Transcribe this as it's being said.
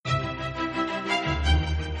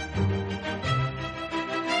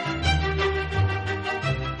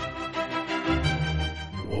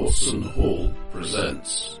Watson Hall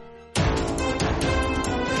presents.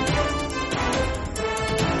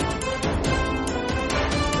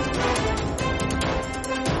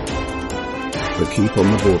 The Keep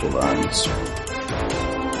on the Borderlands.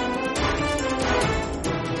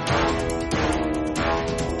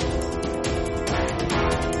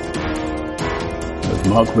 With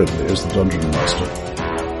Mark Ridley as the Dungeon Master.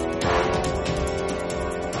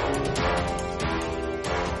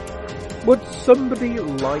 Would somebody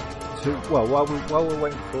like to... Well, while we're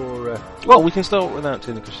waiting for... Well, we can start without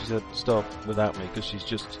Tina, because she said start without me, because she's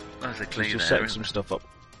just setting some stuff up.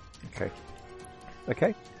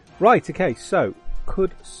 Okay. Right, okay, so,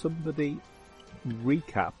 could somebody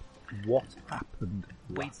recap what happened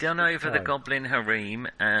We've done over the Goblin Harem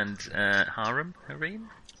and Harem?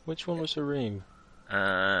 Which one was Harem?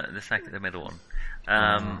 The middle one.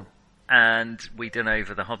 And we've done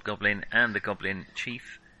over the Hobgoblin and the Goblin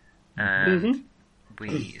Chief. And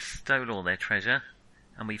we stole all their treasure.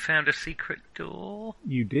 And we found a secret door.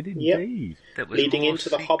 You did indeed. That was leading into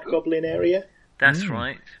the Hobgoblin area. That's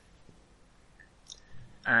right.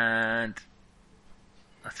 And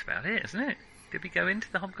that's about it, isn't it? Did we go into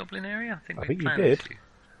the Hobgoblin area? I think you did. To.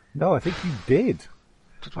 No, I think you did.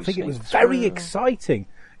 I think it was very exciting.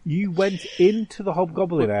 You went into the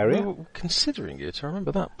Hobgoblin area. We were considering it, I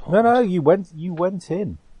remember that part. No, you went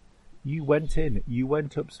in. You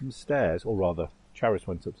went up some stairs, or rather, Charis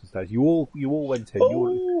went up some stairs. You all went in.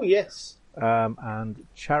 Oh, yes. And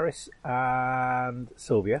Charis and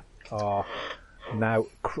Sylvia are now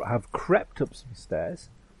have crept up some stairs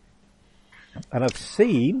and have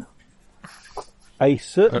seen a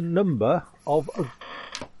certain number of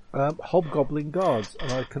Hobgoblin guards,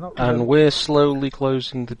 and I cannot remember. And we're slowly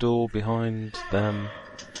closing the door behind them.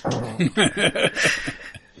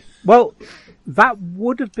 Well, that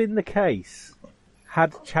would have been the case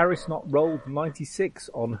had Charis not rolled 96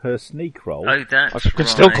 on her sneak roll. Oh, that's I could right.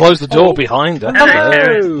 still close the door behind her.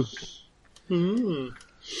 Hello.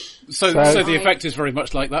 So the effect is very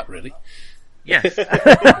much like that, really. Yes.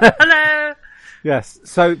 Hello. Yes.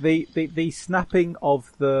 So the snapping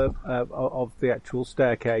of the actual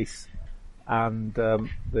staircase and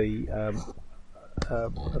the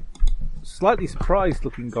slightly surprised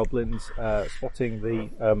looking goblins spotting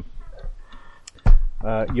the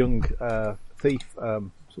young thief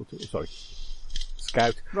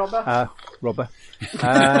scout robber.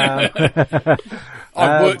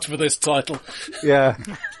 I've worked for this title. Yeah.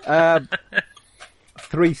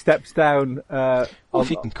 3 steps down. If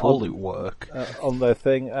you can call it work on their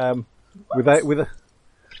thing, with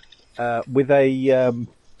a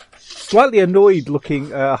slightly annoyed looking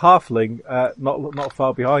halfling, not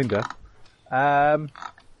far behind her.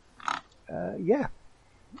 Yeah.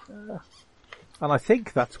 And I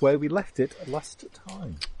think that's where we left it last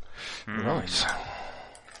time. Right.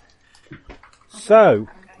 So,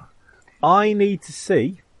 I need to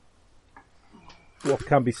see what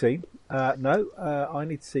can be seen. I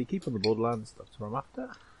need to see Keep on the Borderlands, that's what I'm after.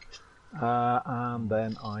 And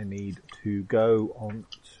then I need to go on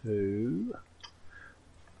to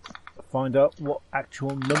find out what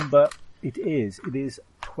actual number it is. It is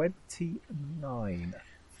 29.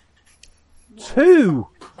 2!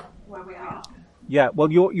 Where we are. Yeah,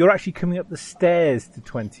 well, you're actually coming up the stairs to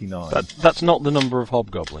 29. That's not the number of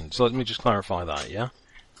hobgoblins, so let me just clarify that, yeah?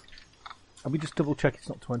 And we just double check it's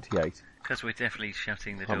not 28. Because we're definitely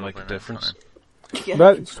shutting the door. That'll make a difference. Yeah. No,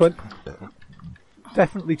 it's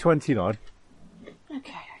definitely 29.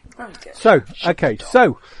 Okay, very good.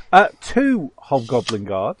 So, 2 hobgoblin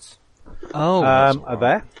guards are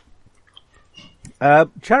there.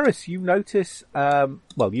 Charis, you notice,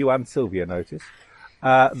 you and Sylvia notice,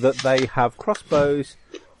 that they have crossbows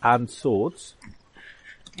and swords.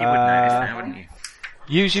 You would notice now, wouldn't you?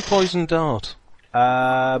 Use your poison dart.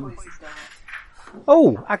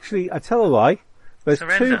 Actually, I tell a lie. There's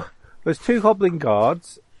Surrender. two hobbling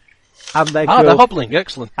guards, and their they're hobbling,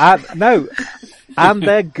 excellent. And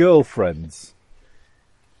their girlfriends.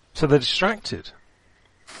 So they're distracted.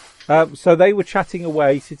 So they were chatting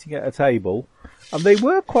away, sitting at a table, and they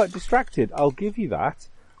were quite distracted. I'll give you that.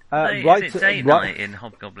 Is it date night in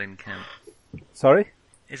Hobgoblin Camp? Sorry?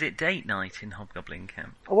 Is it date night in Hobgoblin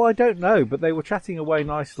Camp? Oh, I don't know, but they were chatting away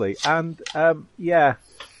nicely, and it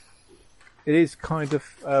is kind of.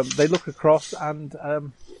 They look across and.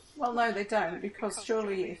 Well, no, they don't, because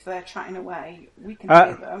surely if they're chatting away, we can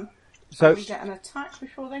hear them. So we get an attack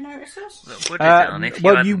before they notice us. Would have done if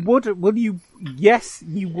you Yes,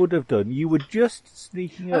 you would have done. You were just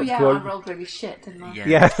sneaking up. Oh yeah, I rolled really shit, didn't I?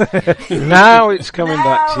 Yeah. Now it's coming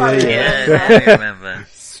back to you. Yeah, I remember.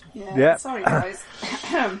 Yeah. Sorry, guys.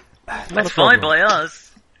 That's fine by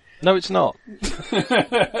us. No, it's not.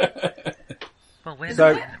 Well,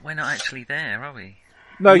 we're not actually there, are we?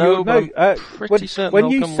 No, pretty certain when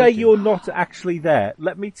I'll you come say with you. you're not actually there,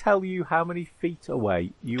 let me tell you how many feet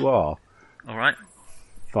away you are. All right.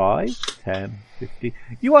 5, 10, 15.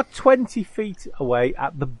 You are 20 feet away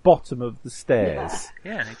at the bottom of the stairs.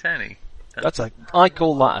 Yeah, exactly. I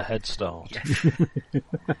call that a head start. Yes.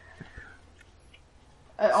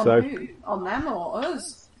 On who? On them or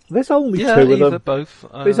us? There's only two of them. Both.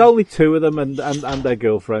 There's only two of them and their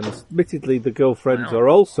girlfriends. Admittedly, the girlfriends are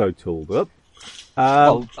also tooled up.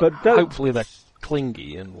 But hopefully they're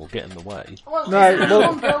clingy and will get in the way. Well, No,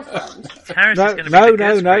 one girlfriend. Harris is going to be the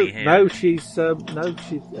gooseberry here.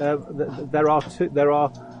 There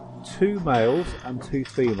are two males and two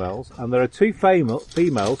females, and there are two females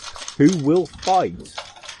who will fight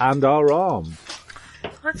and are armed.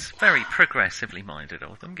 That's very progressively minded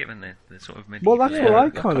of them, given the sort of medieval... Well, that's what I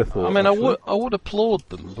kind of thought. I mean, I would applaud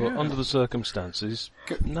them, but under the circumstances,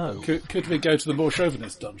 no. Could we go to the more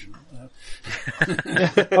chauvinist dungeon?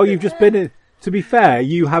 Oh, you've just been in... To be fair,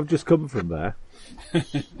 you have just come from there.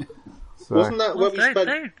 So. Wasn't that where we spent...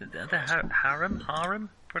 The harem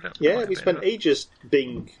product? Yeah, we spent ages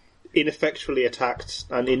being ineffectually attacked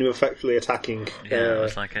and ineffectually attacking it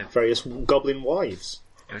was like various goblin wives.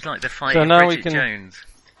 It was like the fight so of now Bridget Jones.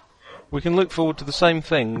 We can look forward to the same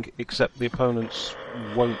thing, except the opponents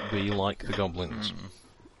won't be like the goblins.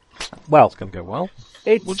 Well, it's going to go well.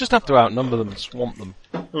 We'll just have to outnumber them and swamp them.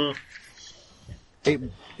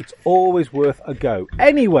 It's always worth a go.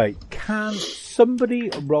 Anyway, can somebody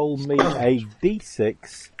roll me a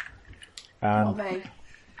d6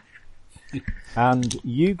 and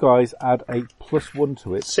you guys add a +1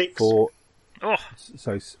 to it 6 for Oh.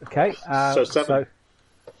 So okay. So 7.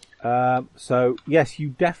 So yes, you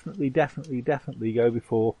definitely go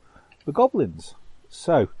before the goblins.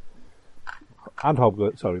 So and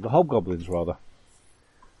the hobgoblins rather.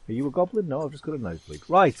 Are you a goblin? No, I've just got a nosebleed.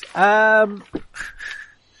 Right. It's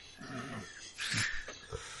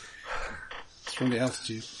from the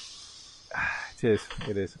altitude. It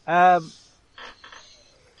is.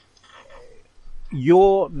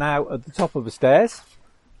 You're now at the top of the stairs.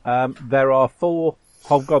 There are 4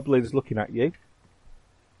 hobgoblins looking at you.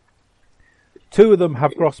 2 of them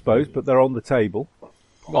have crossbows, but they're on the table.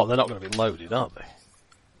 Well, they're not going to be loaded, are they?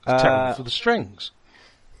 It's terrible for the strings.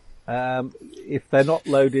 If they're not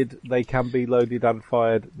loaded, they can be loaded and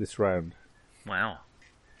fired this round. Wow.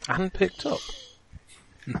 And picked up.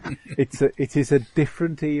 It is a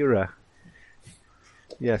different era.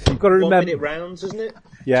 Yes, you've got to remember. 1 minute rounds, isn't it?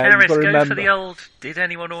 Yeah, Harris, you've got to remember. go for the old, did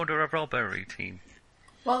anyone order a robber routine?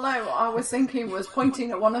 Well, no, I was thinking was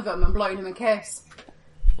pointing at one of them and blowing him a kiss.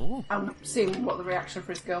 Ooh. And seeing what the reaction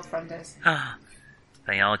for his girlfriend is.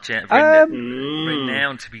 They are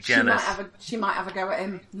renowned to be jealous. She might have a go at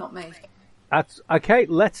him, not me. Okay,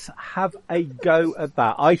 let's have a go at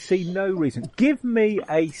that. I see no reason. Give me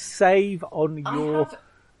a save on your... I have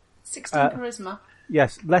 16 charisma.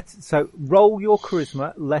 Yes, so roll your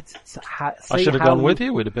charisma. Let's see I should have gone with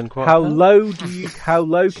you. We'd have been quite. How low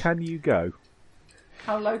can you go?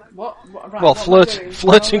 How low? What? Right, well, what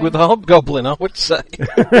flirting with a hobgoblin, I would say.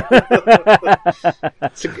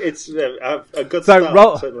 It's a good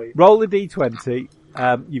start, certainly. Roll a d20.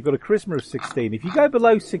 You've got a charisma of 16. If you go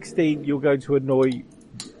below 16, you're going to annoy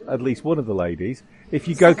at least one of the ladies. If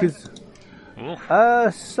you go,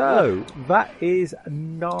 so that is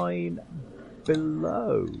 9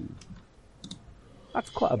 below. That's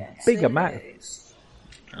quite a big amount.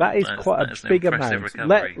 That is quite a big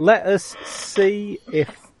amount. Let us see if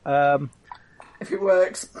it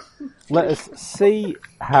works. Let us see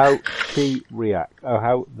how she reacts. Oh,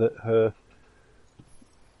 how her.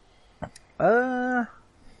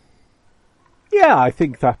 Yeah, I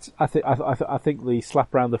think that. I think the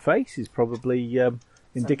slap around the face is probably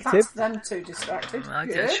indicative. So that's them two distracted.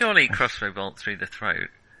 Surely crossbow bolt through the throat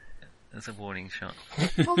as a warning shot.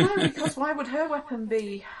 Well, no, because why would her weapon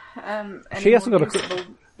be? She hasn't got a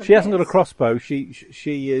crossbow.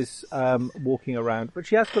 She is walking around, but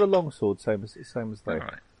she has got a longsword, same as they. All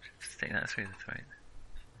right, stick that through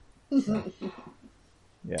the throat.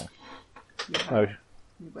 Yeah.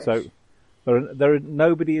 So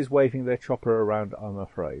nobody is waving their chopper around, I'm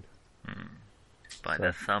afraid. By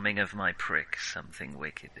the thumbing of my prick, something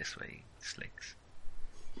wicked this way slicks.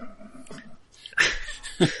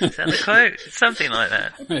 Is that the quote? Something like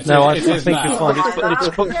that. No, I think you'll find it's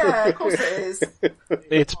yeah, of course it is.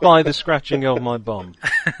 It's by the scratching of my bum.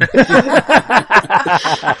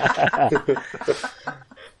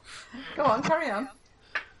 Go on, carry on.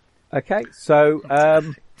 Okay, so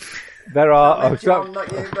there are. John,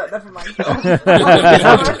 not you, but never mind.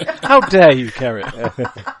 How dare you, Kerry?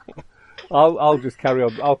 I'll just carry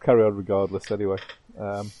on. I'll carry on regardless anyway.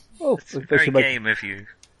 It's very game of you.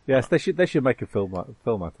 Yes, they should make a film out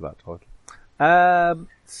of that title.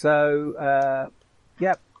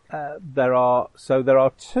 There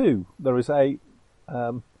are two. There is a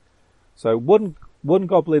one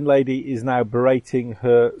goblin lady is now berating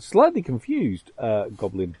her slightly confused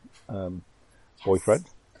goblin boyfriend.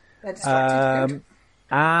 They're distracted.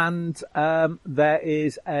 And there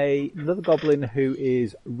is another goblin who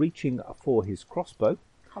is reaching for his crossbow.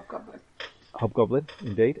 Hobgoblin,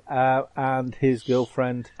 indeed. And his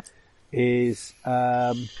girlfriend is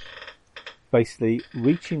basically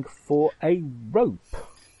reaching for a rope.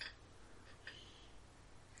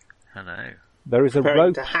 Hello. There is a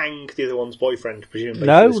rope to hang the other one's boyfriend, presumably.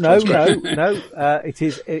 No.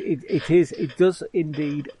 It does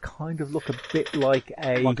indeed kind of look a bit like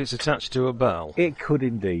like it's attached to a bell. It could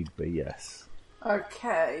indeed be, yes.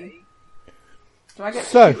 Okay. Do I get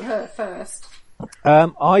to shoot her first?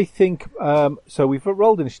 I think so. We've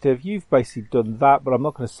rolled initiative. You've basically done that, but I'm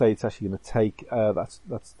not going to say it's actually going to take. That's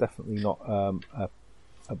definitely not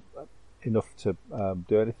enough to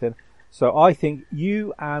do anything. So I think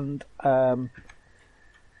you and the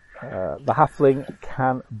halfling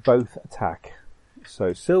can both attack.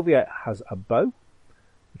 So Sylvia has a bow,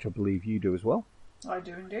 which I believe you do as well. I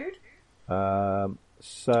do indeed.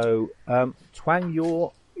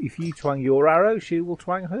 If you twang your arrow, she will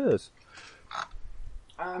twang hers.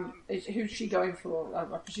 Who's she going for?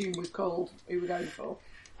 I presume we've called who we're going for.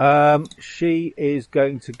 She is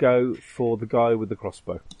going to go for the guy with the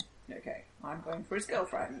crossbow. Okay, I'm going for his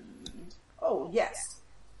girlfriend. Oh, yes.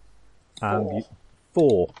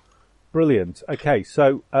 4. Brilliant. Okay,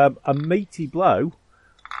 so a meaty blow.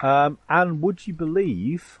 And would you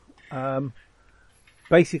believe,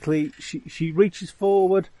 basically, she reaches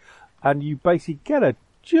forward and you basically get her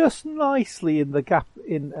just nicely in the gap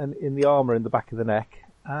in the armour in the back of the neck.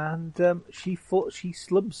 And she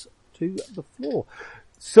slumps to the floor.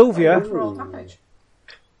 Sylvia... Overall damage.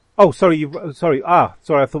 Oh, sorry. Sorry, I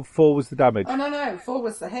thought 4 was the damage. Oh, no, 4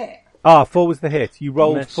 was the hit. 4 was the hit. You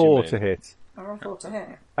rolled 4 to hit. I rolled 4 to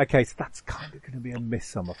hit. Okay, so that's kind of going to be a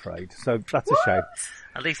miss, I'm afraid. So that's a shame.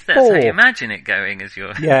 At least that's how you imagine it going as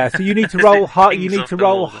your... Yeah, so you need to roll high. You need to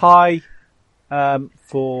roll high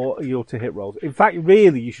for your to hit rolls. In fact,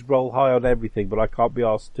 really, you should roll high on everything, but I can't be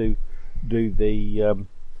asked to do the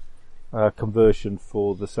conversion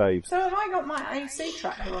for the saves. So have I got my AC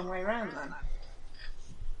track the wrong way around then?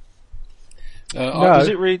 No. Does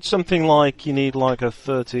it read something like you need like a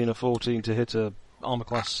 13 or 14 to hit a armor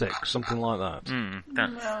class 6, something like that? And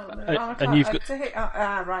you've got to hit.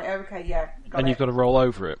 Right, okay, yeah. And you've got to roll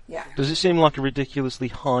over it. Yeah. Does it seem like a ridiculously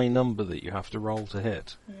high number that you have to roll to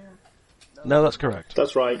hit? Yeah. No, that's correct.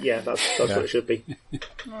 That's right. Yeah, that's what it should be.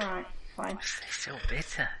 All right, fine. They're still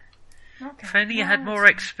bitter. Okay. If only you had more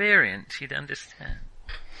experience, you'd understand.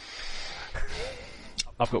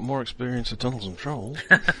 I've got more experience at Tunnels and Trolls.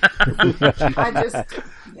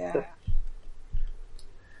 Yeah.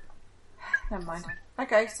 Never mind.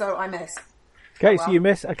 Okay, so I miss. Okay, so you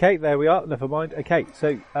miss. Okay, there we are. Never mind. Okay,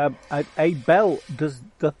 so a bell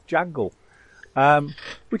doth jangle,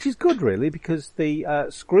 which is good, really, because the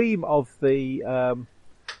scream of the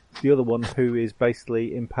other one, who is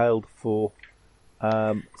basically impaled for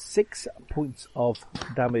 6 points of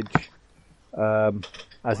damage.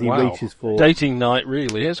 As he reaches for dating night,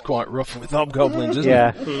 really is quite rough with hobgoblins, isn't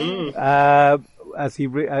it? Yeah. As he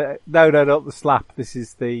no, not the slap. This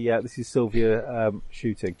is Sylvia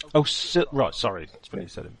shooting. Oh, right. Sorry, that's when you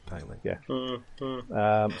said impaling. Yeah.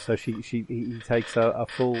 So he takes a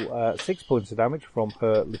full 6 points of damage from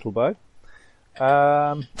her little bow.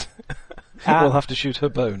 We'll have to shoot her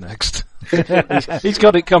bow next. He's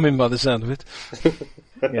got it coming by the sound of it.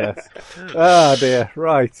 Yes. Oh dear.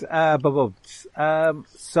 Right. So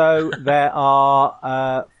there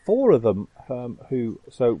are 4 of them who.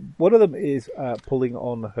 So one of them is pulling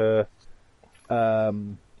on her.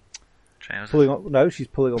 Trousers. She's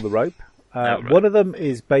pulling on the rope. Right. One of them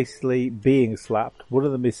is basically being slapped. One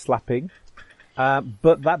of them is slapping.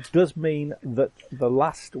 But that does mean that the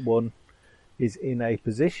last one is in a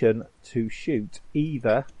position to shoot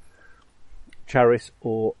either Charis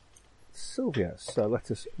or Sylvia. So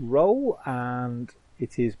let us roll, and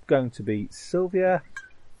it is going to be Sylvia,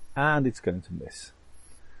 and it's going to miss.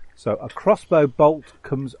 So a crossbow bolt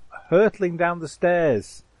comes hurtling down the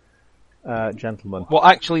stairs, gentlemen. Well,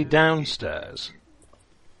 actually downstairs.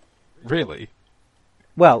 Really?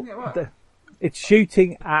 Well, it's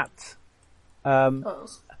shooting at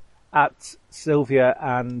Sylvia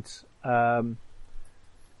and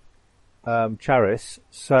Charis,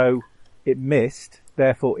 so it missed.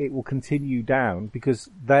 therefore it will continue down because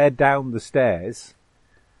they're down the stairs.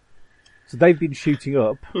 So they've been shooting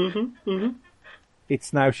up.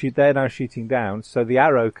 It's now they're now shooting down. So the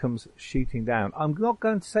arrow comes shooting down. I'm not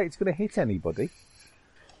going to say it's going to hit anybody,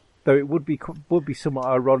 though it would be somewhat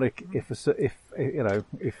ironic if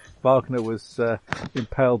Wagner was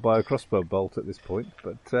impaled by a crossbow bolt at this point.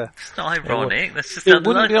 But it's not ironic. That's just it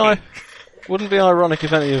unlucky. Wouldn't be ironic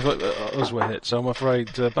if any of us were hit, so I'm afraid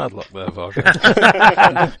bad luck there,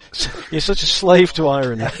 Wagner. You're such a slave to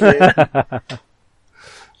irony.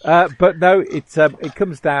 But no, it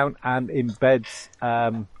comes down and embeds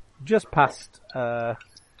just past the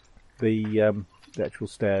actual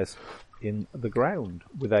stairs in the ground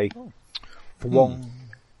with a thwong.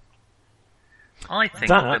 I think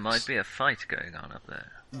there might be a fight going on up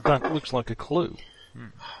there. That looks like a clue.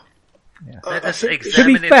 Yeah. Let us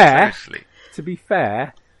examine it closely. To be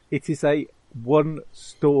fair, it is a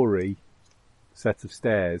one-story set of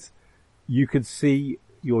stairs. You can see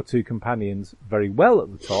your two companions very well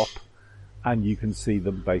at the top, and you can see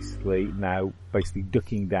them basically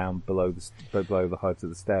ducking down below the height of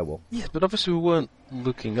the stairwell. Yeah, but obviously we weren't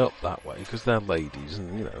looking up that way because they're ladies,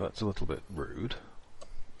 and that's a little bit rude.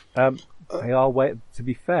 They are. To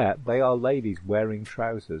be fair, they are ladies wearing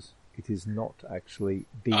trousers. It is not actually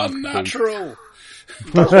deemed unnatural.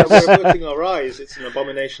 That's why we're averting our eyes. It's an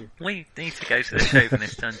abomination. We need to go to the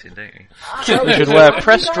chauvinist dungeon, don't we? We should wear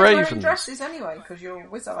pressed ravens. Wearing dresses anyway because you're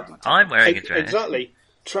wizardy. I'm wearing a dress. Exactly.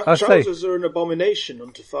 Trousers are an abomination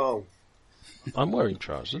unto foul. I'm wearing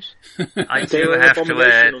trousers. I do have to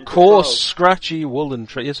wear coarse, scratchy woolen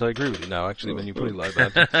trousers. Yes, I agree with you now. Actually, when you put it like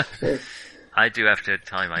that, I do have to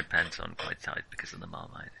tie my pants on quite tight because of the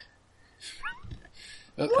Marmite.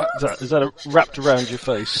 Is that wrapped around your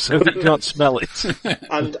face so that you can't smell it?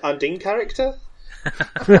 and in character?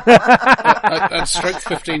 At strength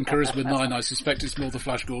 15, charisma 9, I suspect it's more the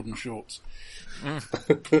Flash Gordon shorts.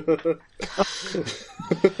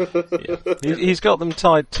 Yeah. He's got them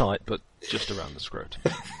tied tight, but just around the scrotum.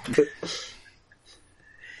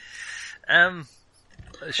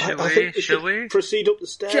 Shall we proceed up the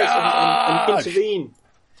stairs and intervene?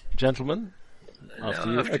 Gentlemen?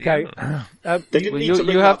 After you. Okay. They didn't need to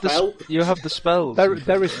help. You have the spells. There is.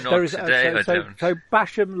 Today, so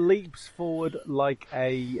Basham leaps forward like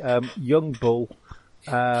a young bull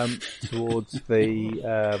towards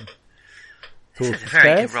the This is a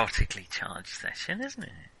very erotically charged session, isn't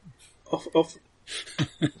it?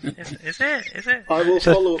 Is it? I will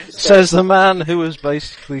follow up the stairs. Says the man who has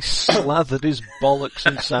basically slathered his bollocks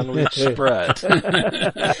in sandwich spread.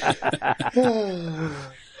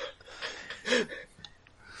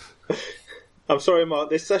 I'm sorry, Mark.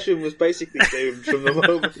 This session was basically doomed from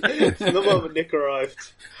the moment Nick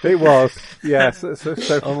arrived. It was, yes.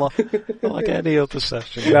 Like any other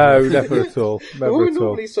session. No, never at all. We're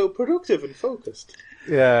normally so productive and focused.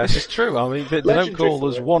 Yeah, this is true. I mean, they don't call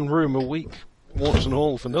us one room a week, Watson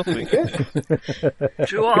Hall, for nothing.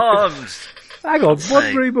 To arms! Hang on,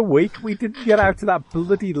 one room a week? We didn't get out of that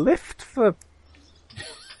bloody lift for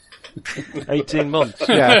 18 months.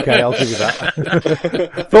 Yeah, okay, I'll give you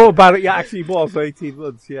that. Thought about it, yeah, actually it was 18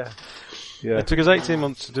 months, yeah. It took us 18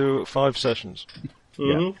 months to do 5 sessions.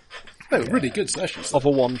 Mm-hmm. They were really good sessions. Of a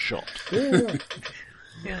one shot.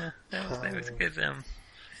 Yeah, that was good.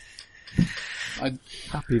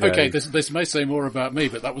 Happy days. Okay, this may say more about me,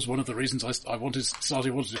 but that was one of the reasons I wanted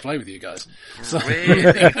to play with you guys. So. Really?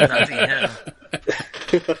 Bloody hell.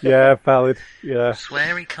 Yeah, valid. Yeah.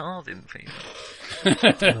 Sweary carding people.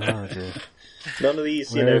 Oh dear. None of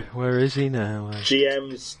these, where is he now?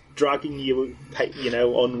 GMs dragging you,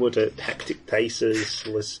 onward at hectic paces,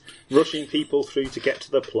 was rushing people through to get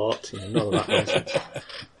to the plot. None of that nonsense.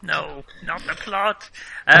 No, not the plot.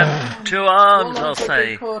 To arms, I'll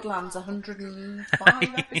say. Cordlands 105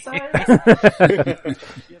 episodes.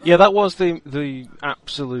 Yeah, that was the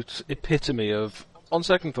absolute epitome of. On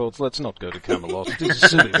second thoughts, let's not go to Camelot. It is a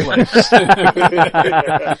silly place.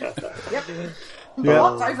 Yep. Yeah.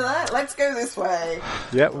 What's over there? Let's go this way.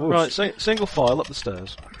 Yeah. Right, single file up the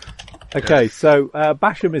stairs. Okay, so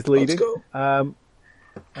Basham is leading.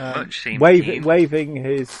 Waving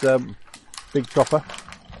his big chopper.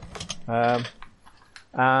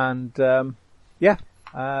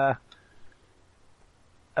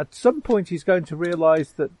 At some point he's going to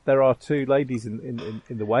realise that there are two ladies in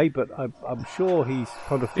the way, but I'm sure he's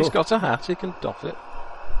kind of. He's got a hat; he can doff it.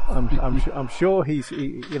 I'm sure he's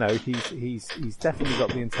definitely got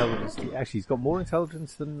the intelligence. Actually, he's got more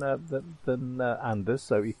intelligence than Anders,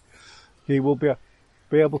 so he will be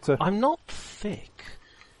able to. I'm not thick.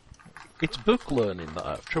 It's book learning that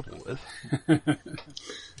I have trouble with.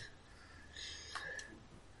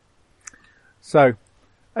 So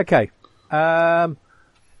Okay.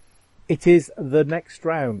 It is the next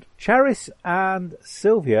round. Charis and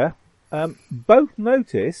Sylvia both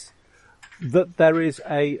notice that there is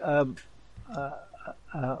a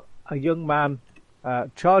young man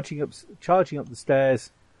charging up the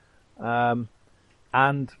stairs, and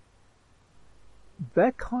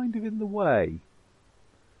they're kind of in the way.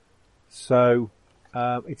 So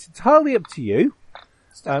it's entirely up to you.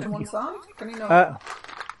 Step to one side. Can you not?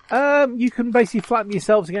 You can basically flatten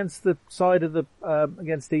yourselves against the side of the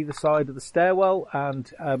against either side of the stairwell,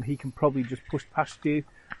 and he can probably just push past you.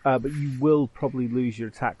 But you will probably lose your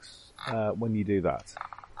attacks when you do that.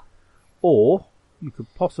 Or you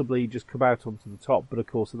could possibly just come out onto the top, but of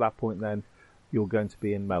course at that point then you're going to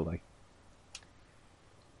be in melee.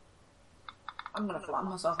 I'm going to flatten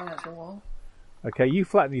myself against the wall. Okay, you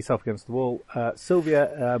flatten yourself against the wall.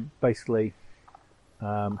 Sylvia basically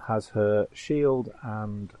has her shield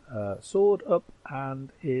and sword up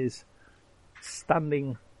and is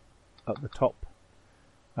standing at the top,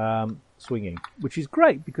 swinging, which is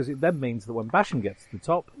great because it then means that when Basham gets to the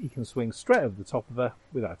top, he can swing straight over the top of her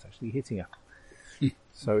without actually hitting her.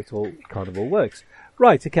 So it kind of all works.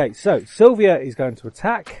 Right, okay, so Sylvia is going to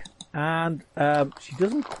attack, and she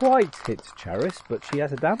doesn't quite hit Charis, but she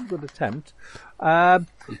has a damn good attempt. The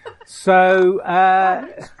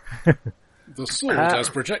sword as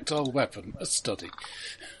projectile weapon, a study.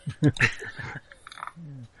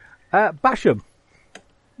 Basham,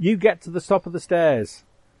 you get to the top of the stairs.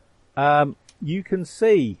 You can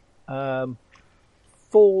see 4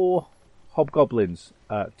 hobgoblins.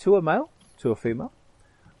 2 are male, 2 are female.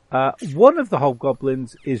 One of the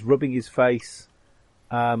hobgoblins is rubbing his face.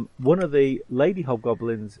 One of the lady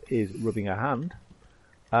hobgoblins is rubbing her hand.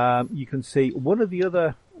 You can see one of the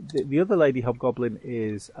other lady hobgoblin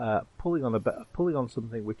is pulling on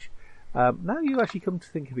something which now you actually come to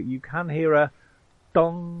think of it, you can hear a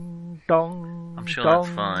dong dong. I'm sure dong,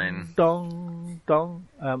 that's fine. Dong dong.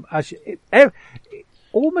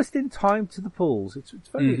 Almost in time to the pulls. It's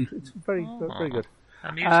very very good.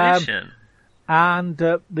 A musician. And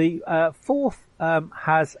the fourth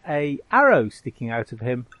has a arrow sticking out of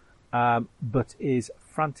him, but is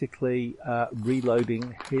frantically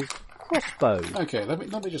reloading his crossbow. Okay, let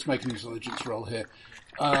me just make an intelligence roll here.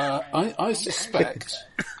 I suspect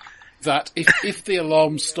that if the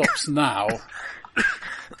alarm stops now,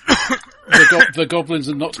 the goblins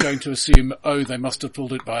are not going to assume, oh, they must have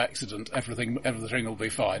pulled it by accident. Everything will be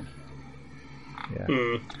fine.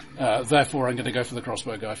 Yeah. Therefore, I'm going to go for the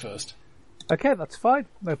crossbow guy first. Okay, that's fine.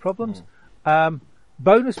 No problems.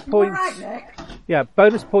 Bonus points. All right, Nick. Yeah,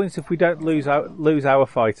 bonus points if we don't lose our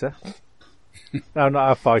fighter. No, not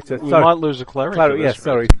our fighter. We might lose a cleric. Yes,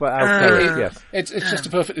 sorry. But our cleric, yes. It's just a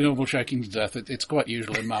perfectly normal shaking to death. It's quite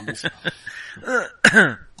usual in mammals.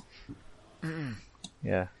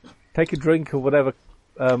 Yeah. Take a drink or whatever.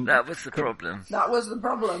 That was the problem. That was the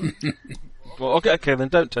problem. Well, okay, then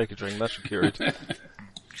don't take a drink. That should cure it.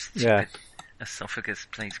 Yeah. Esophagus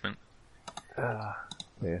placement.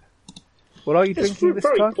 Yeah. What are you It's drinking this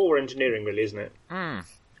very time? poor engineering, really, isn't it?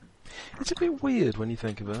 It's a bit weird when you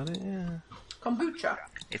think about it, yeah. Kombucha.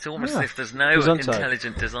 It's almost as if there's no Gesundheit.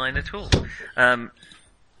 intelligent design at all.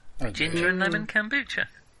 Ginger and lemon kombucha.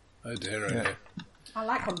 Oh dear, oh dear. I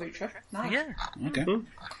like kombucha. Nice. Yeah. Okay.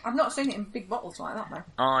 I've not seen it in big bottles like that, though.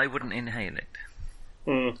 I wouldn't inhale it.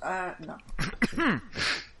 No.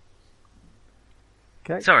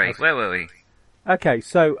 Okay. Sorry, where were we? Okay,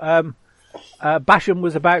 so Basham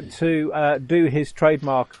was about to do his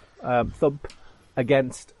trademark thump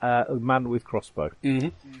against a man with crossbow. Mm-hmm.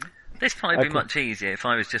 This might be much easier if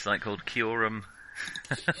I was just like called Curum.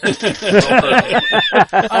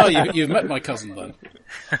 Oh, you've met my cousin then.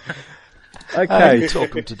 Okay.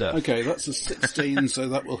 Talk him to death. Okay, that's a 16, so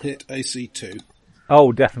that will hit AC 2.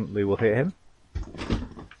 Oh, definitely will hit him.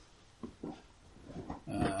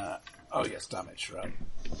 Oh yes, damage, right.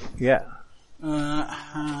 Yeah.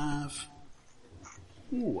 Have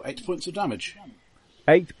 8 points of damage.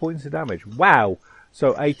 8 points of damage. Wow.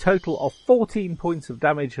 So a total of 14 points of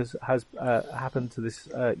damage has happened to this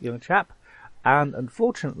young chap, and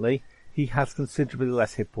unfortunately, he has considerably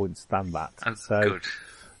less hit points than that. Oh, so, good.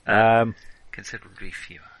 Considerably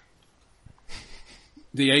fewer.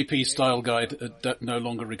 The AP style guide no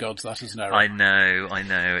longer regards that as an error. I know.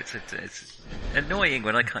 It's annoying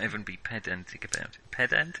when I can't even be pedantic about it.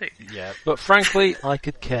 Pedantic? Yeah, but frankly, I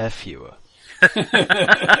could care fewer.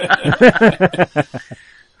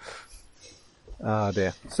 Oh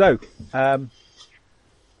dear. So,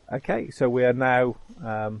 okay, so we are now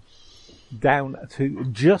down to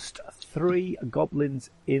just 3 goblins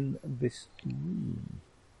in this room.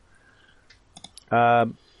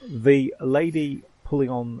 The lady pulling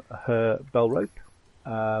on her bell rope,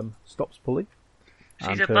 stops pulling.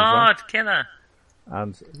 She's a bard, kill her.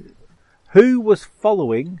 And who was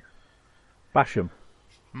following Basham?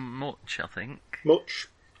 Much, I think. Much.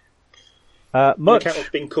 Much. The kettle's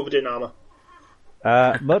been covered in armour.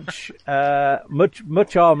 Much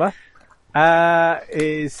armour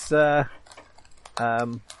is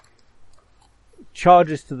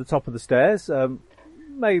charges to the top of the stairs.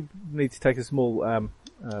 May need to take a small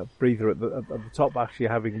breather at the top, actually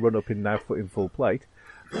having run up in now in full plate.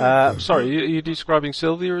 Sorry, are you describing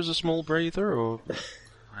Sylvia as a small breather, or?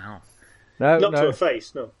 Wow. No, Not to her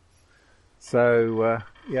face, no. So,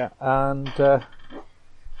 yeah, and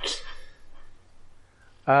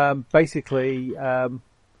basically,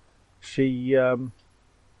 she...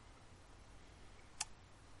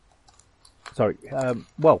 Sorry.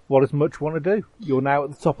 Well, what does Much want to do? You're now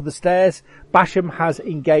at the top of the stairs. Basham has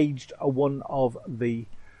engaged one of the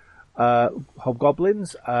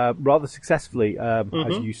hobgoblins rather successfully,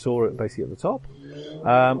 as you saw it basically at the top.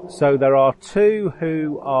 So there are two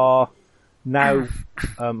who are now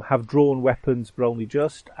have drawn weapons, but only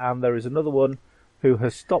just, and there is another one who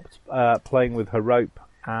has stopped playing with her rope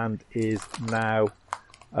and is now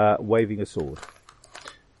waving a sword.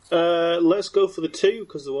 Let's go for the two,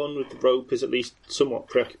 because the one with the rope is at least somewhat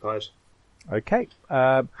preoccupied. Okay.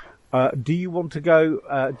 Do you want to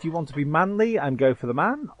go? Do you want to be manly and go for the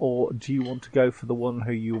man, or do you want to go for the one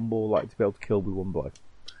who you're more likely to be able to kill with one blow?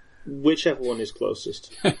 Whichever one is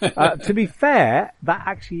closest. To be fair, that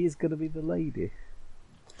actually is going to be the lady.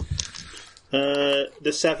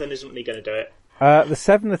 The 7 isn't really going to do it. The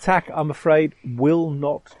 7 attack, I'm afraid, will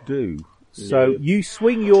not do. So you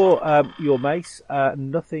swing your mace.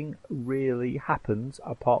 Nothing really happens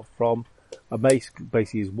apart from a mace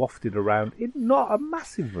basically is wafted around in not a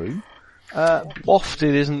massive room.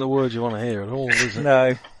 Wafted isn't the word you want to hear at all, is it?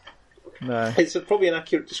 No. It's probably an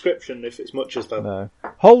accurate description if it's much as though. No.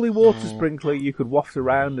 Holy water sprinkler, you could waft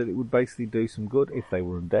around and it would basically do some good if they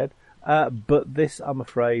were undead. But this, I'm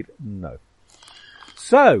afraid, no.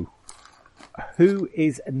 So, who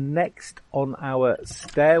is next on our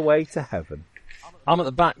stairway to heaven? I'm at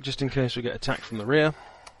the back just in case we get attacked from the rear.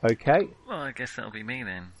 Okay. Well, I guess that'll be me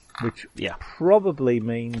then. Which probably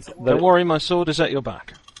means that... Don't worry, my sword is at your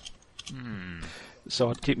back.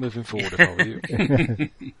 So I'd keep moving forward if I were you.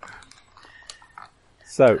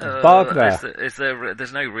 So, Wagner.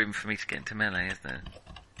 There's no room for me to get into melee, is there?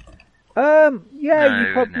 Yeah,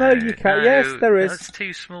 you can. No, yes, there is. That's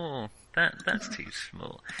too small. That's too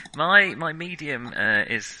small. My medium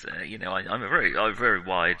is, I'm a very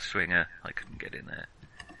wide swinger. I couldn't get in there.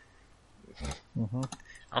 Mm-hmm.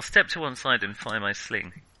 I'll step to one side and fire my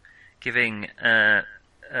sling, giving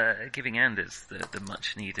Anders the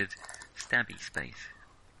much needed stabby space.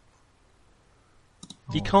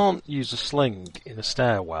 You can't use a sling in a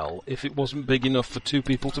stairwell if it wasn't big enough for two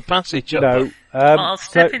people to pass each other. No. I'll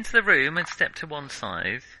step into the room and step to one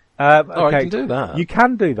side. Okay. I can do that. You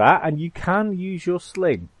can do that, and you can use your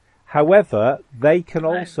sling. However, they can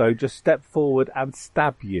also just step forward and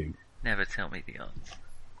stab you. Never tell me the odds.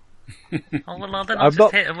 Oh, well, then I'll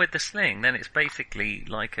just hit them with the sling. Then it's basically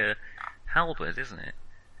like a halberd, isn't it?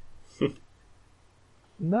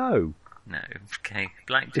 No. No. Okay.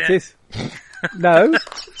 Blackjack. It is. No.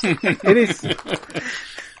 It is.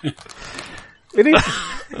 It is.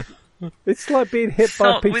 It's like being hit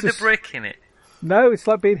by a piece with a brick in it. No, it's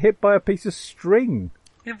like being hit by a piece of string.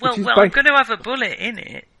 Well, I'm going to have a bullet in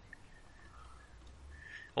it.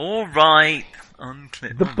 All right,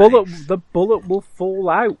 unclip the bullet will fall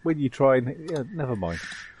out when you try and. Yeah, never mind.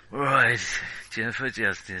 Right, for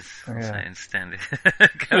justice. Yeah. Stand it.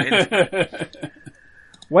 Go in.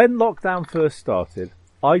 When lockdown first started,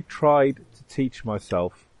 I tried to teach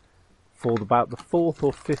myself for about the 4th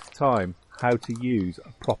or 5th time how to use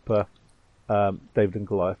a proper David and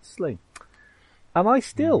Goliath sling. And I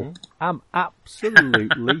still am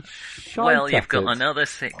absolutely shite. Well, you've got another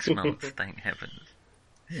 6 months, thank heavens.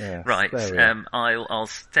 Yeah, right, I'll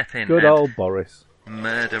step in. Good old Boris.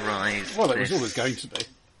 Murderize. Well, it was always going to be.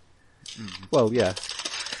 Well, yes.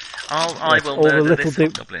 I will murder this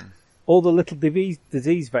goblin. All the little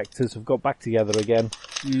disease vectors have got back together again,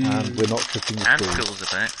 and we're not touching the and school. schools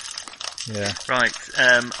are back. Yeah. Right,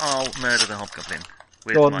 I'll murder the hobgoblin.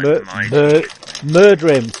 Go on,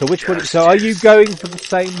 murder him. So which one? So are you going for the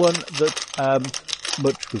same one that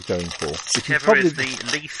Much was going for? Whichever is the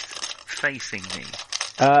least facing me.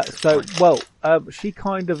 She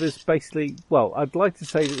kind of is basically. Well, I'd like to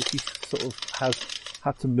say that she sort of has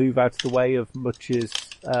had to move out of the way of Much's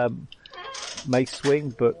mace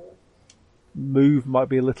swing, but move might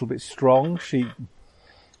be a little bit strong. She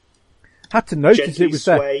had to notice it was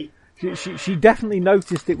there. She definitely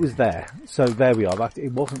noticed it was there. So there we are.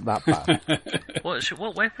 It wasn't that bad.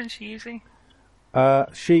 What weapon is she using?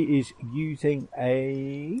 She is using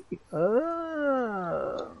a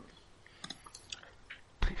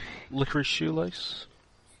Licorice shoelace?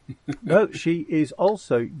 no. She is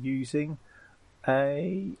also using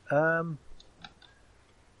a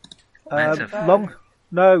long.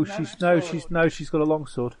 No, she's got a long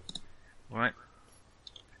sword. Right.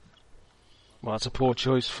 Well, that's a poor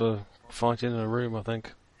choice for fighting in a room, I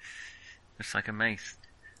think. Looks like a mace.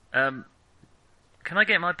 Can I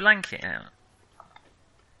get my blanket out?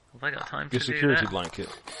 Have I got time to Your security do that? blanket.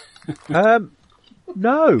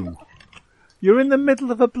 No. You're in the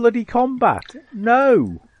middle of a bloody combat.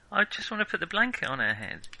 No. I just want to put the blanket on her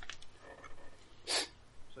head.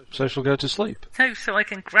 So she'll go to sleep. No, so I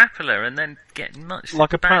can grapple her and then get much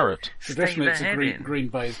Like a parrot. Traditionally, her it's a head in. green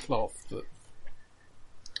bathed cloth. But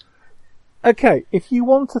Okay, if you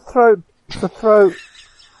want to throw.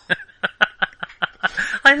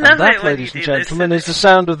 I love And that, it when ladies you and do this. gentlemen, is the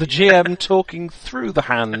sound of the GM talking through the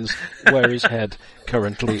hands where his head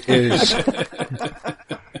currently is.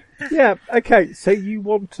 Yeah, okay, so you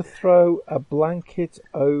want to throw a blanket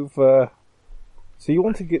over. So you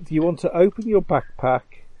want to open your backpack,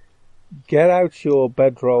 get out your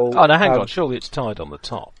bedroll. Oh, now hang on. Surely it's tied on the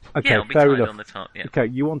top. Okay, Yeah, it'll be fair tied enough. on the top, yeah. Okay,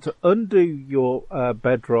 you want to undo your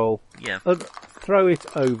bedroll, Yeah. throw it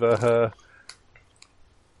over her.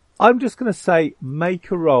 I'm just going to say,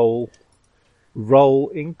 make a roll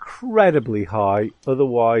incredibly high.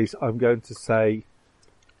 Otherwise, I'm going to say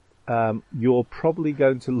you're probably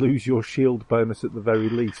going to lose your shield bonus at the very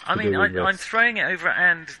least. I for mean, doing I'm this. throwing it over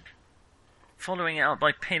and following it up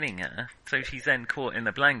by pinning her, so she's then caught in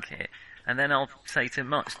the blanket, and then I'll say to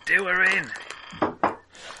Much, do her in!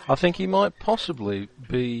 I think he might possibly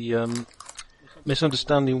be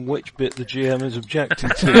misunderstanding which bit the GM is objecting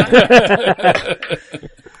to.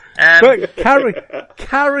 But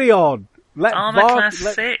carry on. Let Armour Varg- class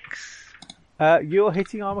let- 6. You're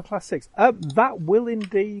hitting armor class 6. That will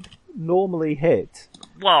indeed normally hit.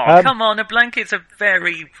 Wow, come on, a blanket's a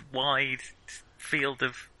very wide field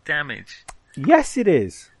of damage. Yes, it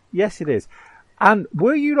is. Yes, it is. And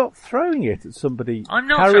were you not throwing it at somebody I'm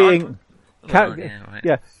not carrying, Well, yeah,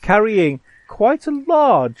 right. carrying quite a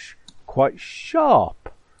large, quite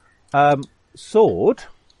sharp sword?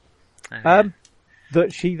 Oh, yeah.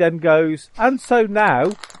 That she then goes, and so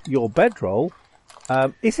now your bedroll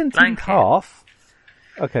isn't in Blanket. half.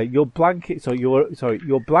 Okay, your blanket. So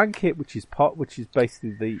your blanket, which is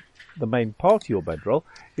basically the main part of your bedroll,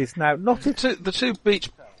 is now not. The two beach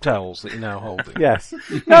towels that you're now holding. Yes.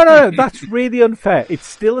 No, that's really unfair. It's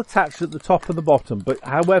still attached at the top and the bottom, but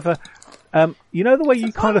however, you know the way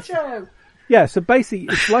you kind of. Poncho! Yeah, so basically,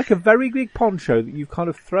 it's like a very big poncho that you've kind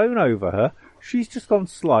of thrown over her. She's just gone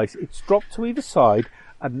slice. It's dropped to either side,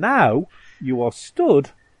 and now you are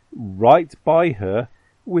stood right by her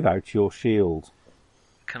without your shield.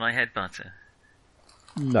 Can I headbutt her?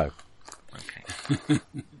 No. Okay.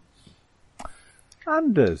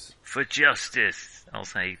 Anders. For justice, I'll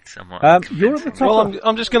say somewhat. You're at the convincingly. top. Well,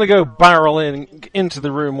 I'm just going to go barrel into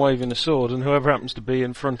the room waving a sword, and whoever happens to be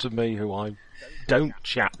in front of me, who I don't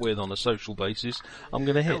chat with on a social basis, I'm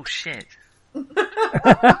going to hit. Oh shit.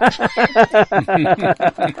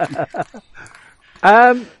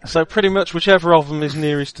 So pretty much whichever of them is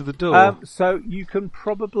nearest to the door. So you can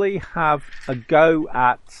probably have a go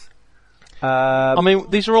at. I mean,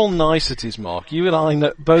 these are all niceties, Mark. You and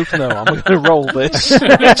I both know I'm going to roll this.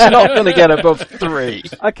 It's not going to get above 3.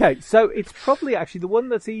 Okay, so it's probably actually the one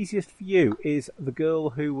that's easiest for you is the girl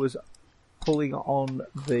who was pulling on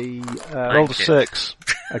the. Rolled a 6.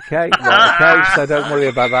 Okay, right, okay, so don't worry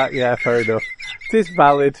about that. Yeah, fair enough. It is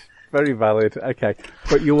valid, very valid. Okay,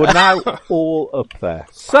 but you are now all up there.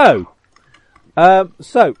 So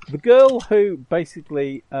the girl who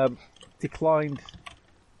basically declined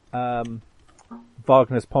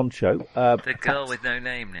Wagner's poncho The girl with no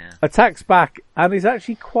name now. attacks back and is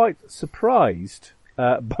actually quite surprised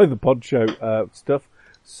by the poncho stuff,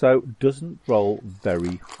 so doesn't roll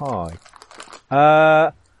very high.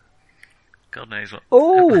 God knows what.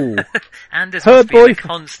 Oh! Anders Her must be in a boyfriend-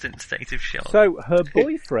 constant state of shock. So her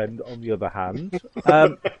boyfriend, on the other hand,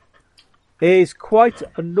 is quite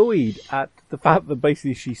annoyed at the fact that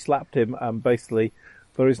basically she slapped him, and basically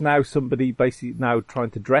there is now somebody basically now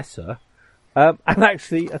trying to dress her, and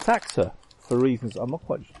actually attacks her for reasons I'm not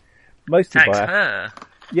quite sure. Mostly Attacks by her.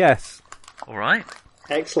 Yes. Alright.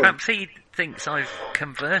 Excellent. Perhaps he thinks I've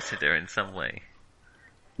converted her in some way.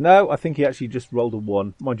 No, I think he actually just rolled a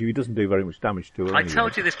 1. Mind you, he doesn't do very much damage to her. I anyway.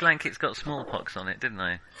 told you this blanket's got smallpox on it, didn't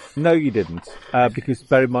I? No, you didn't, because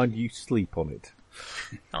bear in mind you sleep on it.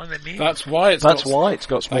 I'm immune. That's why it's got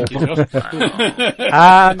smallpox. Thank you, John.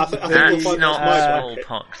 And, I think we'll That's find not out my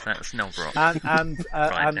smallpox, that's Nogrok.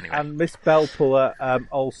 and Miss Bellpuller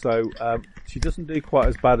also, she doesn't do quite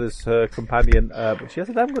as bad as her companion, but she has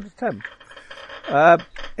a damn good attempt.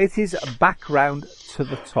 It is back round to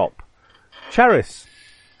the top. Charis,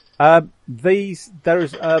 the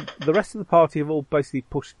rest of the party have all basically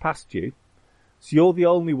pushed past you, so you're the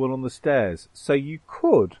only one on the stairs. So you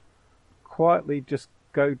could quietly just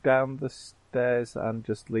go down the stairs and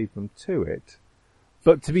just leave them to it.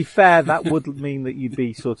 But to be fair, that would mean that you'd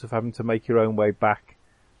be sort of having to make your own way back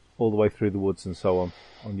all the way through the woods and so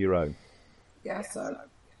on your own. Yeah, so.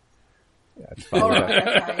 Yeah, it's fine. All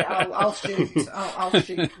right, okay, I'll shoot. I'll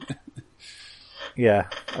shoot. Yeah,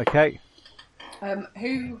 okay.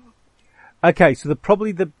 Who? Okay, so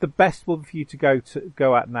probably the best one for you to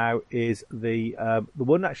go at now is the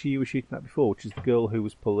one actually you were shooting at before, which is the girl who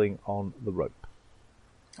was pulling on the rope.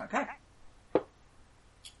 Okay.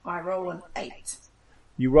 I roll an 8.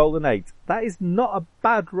 You roll an 8. That is not a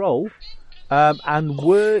bad roll. And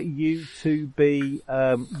were you to be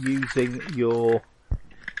using your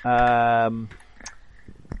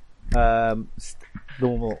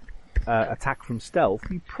normal attack from stealth,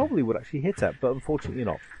 you probably would actually hit it, but unfortunately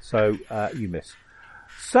not. So you miss.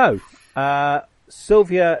 So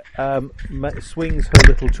Sylvia swings her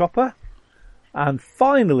little chopper and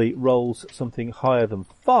finally rolls something higher than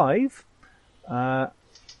 5 and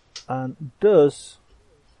does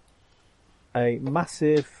a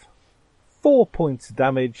massive 4 points of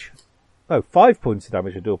damage. No, 5 points of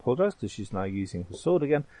damage, I do apologise, because she's now using her sword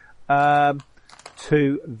again,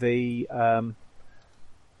 to the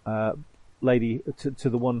lady, to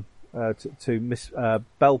the one, to Miss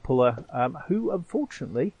Bellpuller, who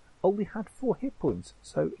unfortunately only had 4 hit points,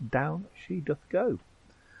 so down she doth go.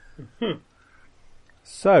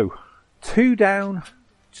 So, 2 down,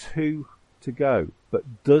 2 to go.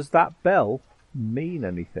 But does that bell mean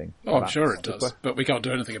anything? Oh, I'm sure it does, but we can't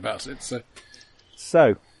do anything about it,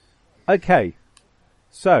 So, okay.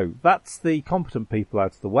 So, that's the competent people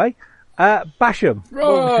out of the way. Basham.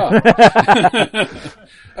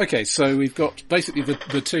 Okay, so we've got basically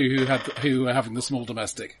the two who are having the small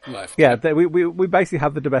domestic left. Yeah, we basically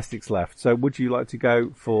have the domestics left. So would you like to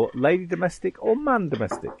go for lady domestic or man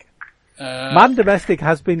domestic? Man domestic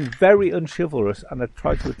has been very unchivalrous and has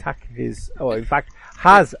tried to attack in fact,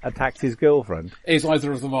 has attacked his girlfriend. Is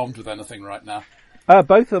either of them armed with anything right now? Both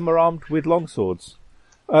of them are armed with longswords.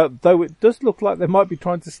 Though it does look like they might be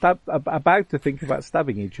trying to about to think about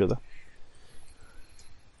stabbing each other.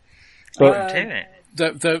 But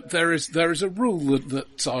there is a rule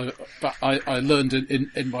that I learned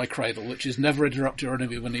in my cradle, which is never interrupt your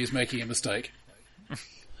enemy when he is making a mistake.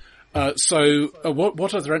 So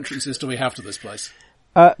what other entrances do we have to this place?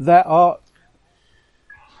 There are.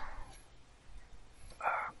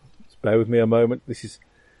 Just bear with me a moment. This is.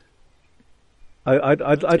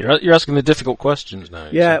 You're asking the difficult questions now.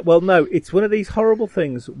 Yeah, well, no, it's one of these horrible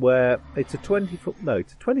things where it's a 20-foot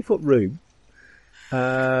room,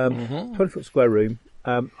 20-foot square room,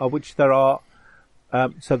 of which there are,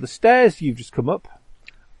 so the stairs you've just come up,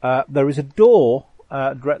 there is a door,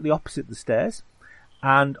 directly opposite the stairs,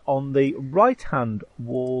 and on the right-hand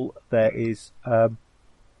wall there is, a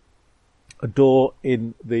door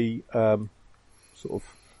in the, sort of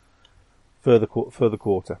further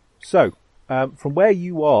quarter. So, from where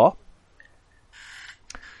you are,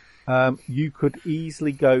 you could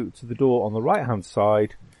easily go to the door on the right-hand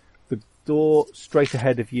side. The door straight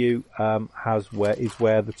ahead of you is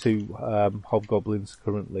where the two hobgoblins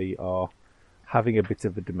currently are having a bit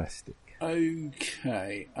of a domestic.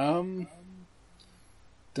 Okay.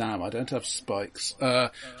 Damn, I don't have spikes. I'm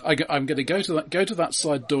going to go to that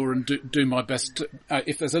side door and do my best.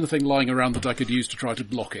 If there's anything lying around that I could use to try to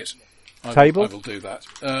block it. I will do that.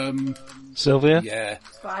 Sylvia? Yeah.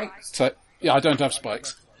 Spikes. So, yeah, I don't have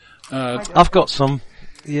spikes. I've got some.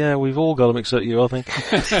 Yeah, we've all got them except you, I think.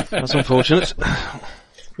 That's unfortunate.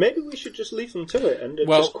 Maybe we should just leave them to it and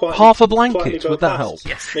just quietly, half a blanket, would that past, help?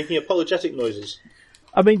 Yes. Making apologetic noises.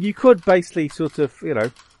 I mean, you could basically sort of,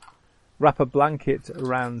 wrap a blanket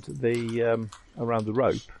around the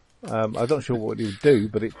rope. I'm not sure what it would do,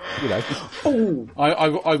 but it.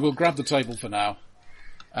 I will grab the table for now.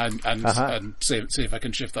 And see if I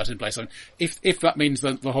can shift that in place. I mean, if that means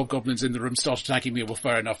that the hobgoblins in the room start attacking me, well,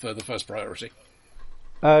 fair enough. They're the first priority.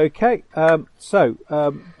 Okay. So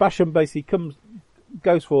Basham basically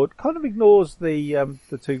goes forward, kind of ignores the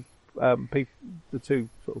two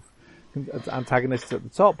sort of antagonists at the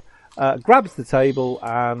top, grabs the table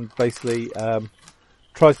and basically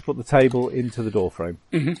tries to put the table into the door frame.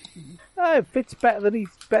 Mm-hmm. It fits better than you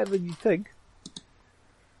think.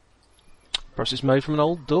 Perhaps it's made from an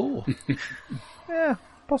old door. Yeah,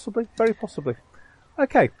 possibly. Very possibly.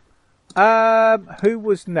 Okay. Who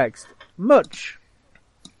was next? Much.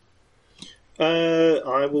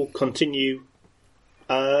 I will continue.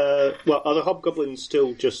 Are the hobgoblins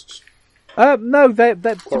still just... No, they're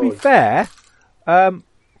to be fair,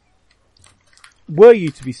 were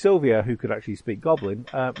you to be Sylvia, who could actually speak Goblin,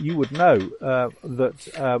 you would know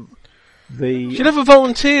that She never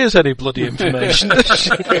volunteers any bloody information, does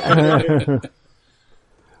she?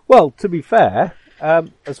 Well, to be fair,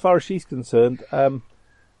 as far as she's concerned, the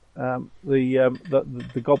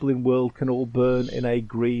Goblin world can all burn in a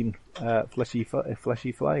green, fleshy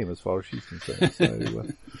flame, as far as she's concerned. So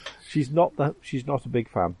she's not a big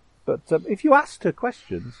fan. But if you asked her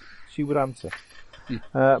questions, she would answer.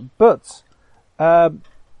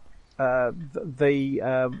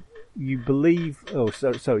 You believe...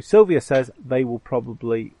 sorry. Sylvia says they will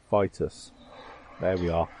probably fight us. There we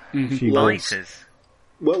are. She will Fight us?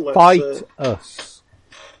 Well, fight us.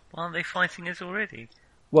 Aren't they fighting us already?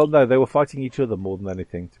 Well, no, they were fighting each other more than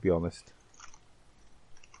anything, to be honest.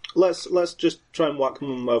 Let's just try and whack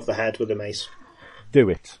them over the head with a mace. Do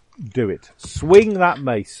it. Swing that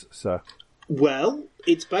mace, sir. Well,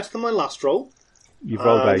 it's better than my last roll. You've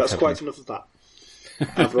rolled 8. That's quite enough of that.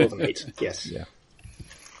 I've rolled an 8, yes. Yeah.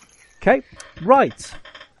 Okay, right.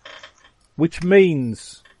 Which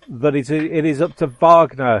means that it is up to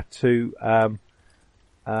Wagner to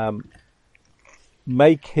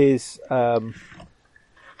make his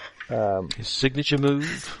signature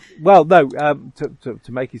move. Well, no,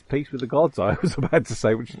 to make his peace with the gods, I was about to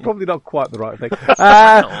say, which is probably not quite the right thing.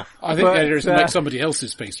 I think the idea is to make somebody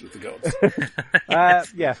else's peace with the gods.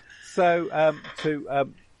 Yeah, so,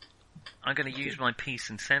 I'm going to use my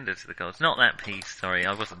piece and send it to the gods. Not that piece, sorry,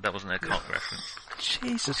 that wasn't a cock reference.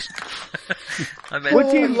 Jesus. I meant,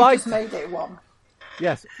 would you like... just made it one.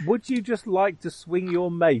 Yes, would you just like to swing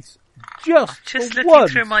your mace? Just looking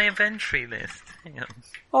once? through my inventory list. Hang on.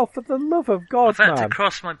 Oh, for the love of God, I've had man. to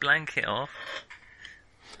cross my blanket off.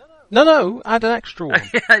 No, add an extra one.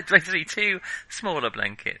 Yeah, basically 2 smaller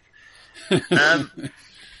blankets.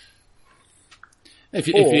 If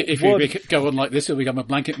you go on like this, you'll become a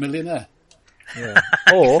blanket millionaire. Yeah.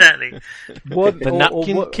 Or Exactly. The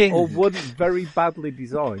napkin king. Or one very badly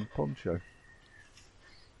designed poncho.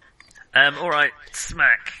 Alright,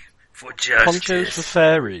 smack for justice. Ponchos for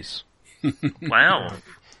fairies. Wow.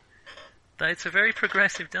 It's a very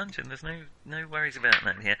progressive dungeon. There's no worries about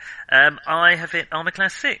that here. I have hit armor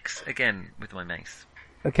class 6 again with my mace.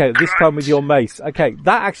 Okay, this time with your mace. Okay,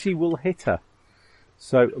 that actually will hit her.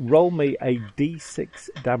 So roll me a d6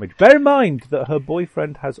 damage. Bear in mind that her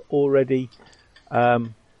boyfriend has already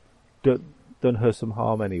done her some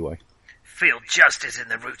harm anyway. Feel justice in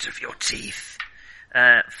the roots of your teeth.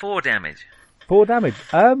 4 damage. 4 damage.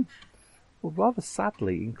 Well, rather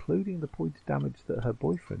sadly, including the point of damage that her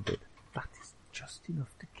boyfriend did, that is just enough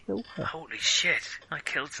to kill her. Holy shit! I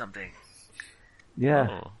killed something.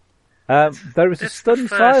 Yeah. Oh. There is a stunned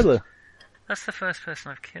silence. That's the first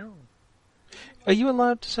person I've killed. Are you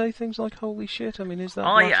allowed to say things like "holy shit"? I mean, is that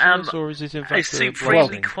I am blasphemous, or is it in fact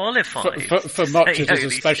supremely qualified. For much, it is a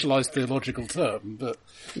specialised theological term, but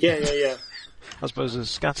Yeah. I suppose a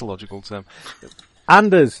scatological term.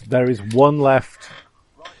 Anders, there is one left.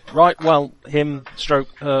 Right, well, him, stroke,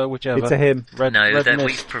 whichever. It's a him. Red then mist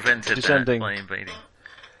we've prevented descending. that by invading.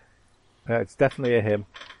 It's definitely a him.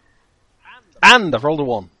 And I've rolled a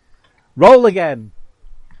 1. Roll again.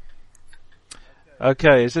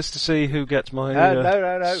 Okay, is this to see who gets my... No.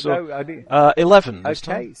 11 this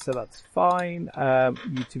time. Okay, so that's fine. To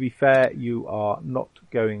be fair, you are not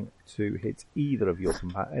going to hit either of your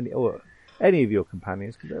any of your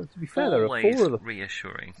companions. Because to be fair, there are 4 of them.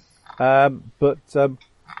 Reassuring. But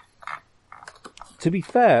to be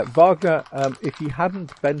fair, Wagner, if he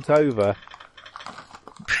hadn't bent over,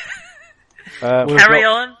 Carry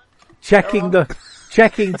on. checking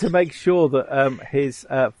to make sure that his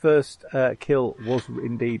first kill was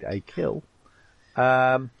indeed a kill.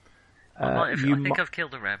 I think I've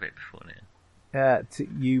killed a rabbit before now.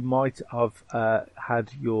 You might have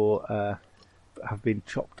had your have been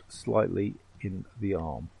chopped slightly in the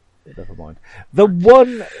arm. Never mind. The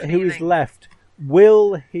one who is left,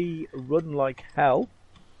 will he run like hell?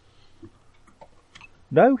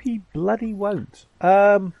 No, he bloody won't.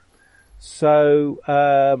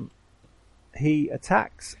 So he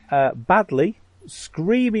attacks badly,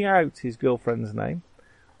 screaming out his girlfriend's name.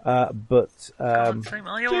 But I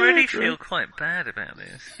already feel quite bad about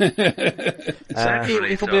this.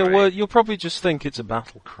 It'll be a word. You'll probably just think it's a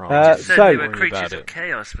battle cry. Said so they were creatures of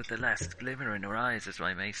chaos with the last glimmer in her eyes as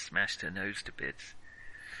my mace smashed her nose to bits.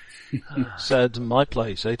 Said my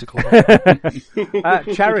place, 8 o'clock.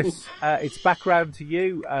 Charis, it's back round to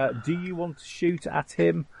you. Do you want to shoot at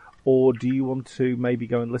him, or do you want to maybe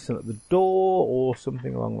go and listen at the door, or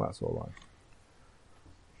something along that sort of line?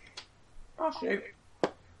 I'll shoot.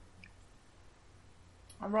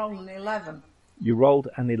 I rolled an 11. You rolled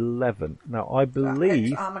an 11. Now, I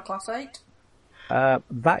believe Armour class 8.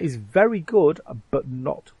 that is very good, but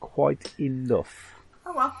not quite enough.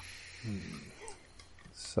 Oh well.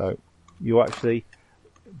 So, you actually...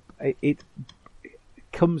 It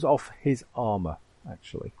comes off his armour,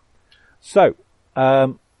 actually. So,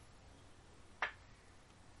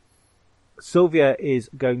 Sylvia is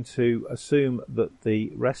going to assume that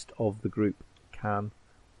the rest of the group can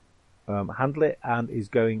handle it, and is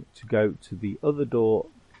going to go to the other door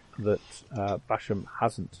that Basham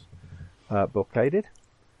hasn't blockaded,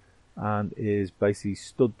 and is basically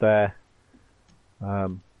stood there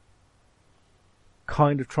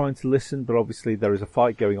kind of trying to listen, but obviously there is a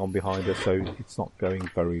fight going on behind her, so it's not going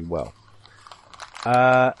very well.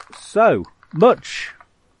 So much.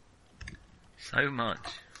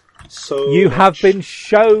 So You have been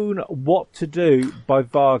shown what to do by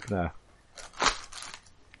Wagner.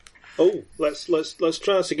 Oh, let's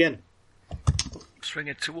try this again. Swing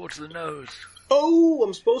it towards the nose. Oh,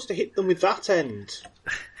 I'm supposed to hit them with that end.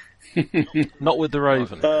 Not with the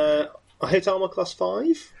raven. I hit armor class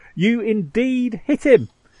 5. You indeed hit him.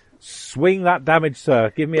 Swing that damage,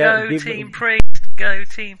 sir. Give me Go a... Team Priest! Go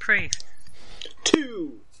Team Priest!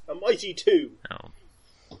 2! A mighty 2!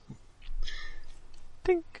 Oh.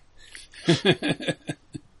 Tink.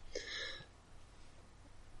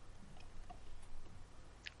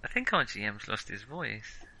 I think our GM's lost his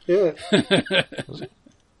voice. Yeah.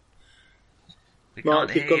 We Mark,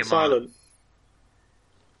 can't you've hear gone you, silent.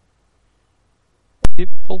 You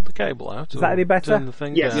pulled the cable out? Is that any better? Turn the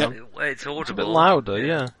thing Yes. down? Mark. It's It's a audible. bit louder,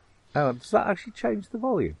 yeah. Oh, does that actually change the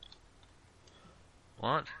volume?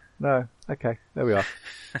 What? No. Okay, there we are.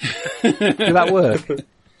 Did that work?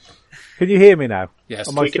 Can you hear me now? Yes.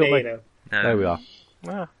 Am I We can still hear you now. No. There we are.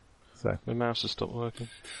 Ah, So, my mouse has stopped working.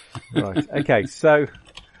 right. Okay, so...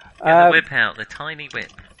 Get the whip out, the tiny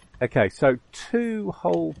whip. Okay, so 2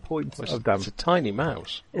 whole points It's, of it's damage. a tiny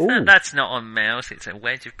mouse. Ooh. That's not a mouse, it's a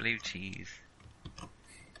wedge of blue cheese.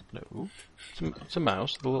 No. It's a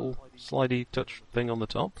mouse, the little slidey touch thing on the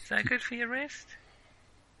top. Is that good for your wrist?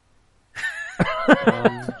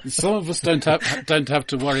 Some of us don't have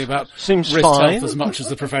to worry about Seems wrist fine. health as much as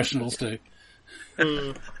the professionals do.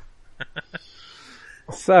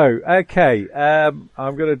 So, okay, I'm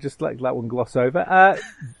going to just let that one gloss over.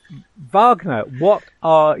 Wagner, what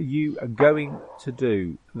are you going to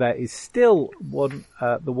do? There is still one,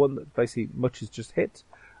 the one that basically Much has just hit.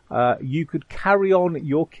 You could carry on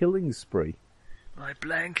your killing spree. My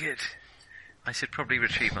blanket. I should probably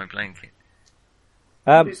retrieve my blanket.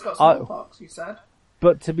 It's got smallpox, you said.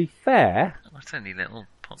 But to be fair, Oh, it's only little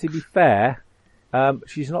pox.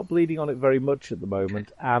 she's not bleeding on it very much at the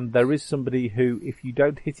moment, and there is somebody who, if you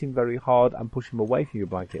don't hit him very hard and push him away from your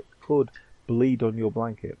blanket, could bleed on your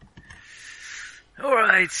blanket.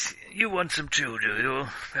 Alright, you want some too, do you?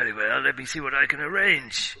 Very well, let me see what I can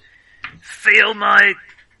arrange. Feel my...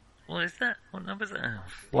 What is that? What number's that? Oh,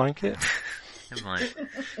 Blanket? never mind.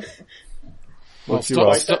 Well, your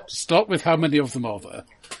roll? stop with how many of them are there.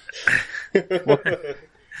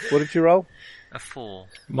 What did you roll? A 4.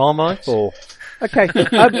 Marmite? 4. Okay,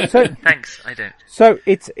 Thanks, I don't. so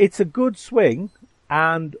it's a good swing,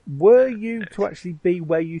 and were you to actually be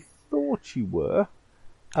where you thought you were,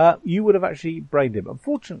 you would have actually brained him.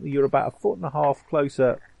 Unfortunately, you're about 1.5 foot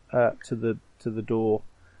closer to the door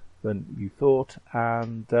than you thought,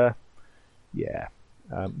 and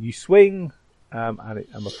you swing, and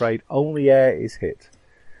I'm afraid only air is hit,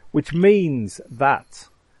 which means that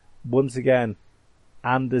once again,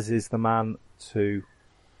 Anders is the man to.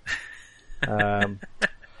 Right.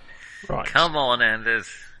 Come on, Anders.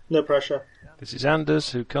 No pressure. This is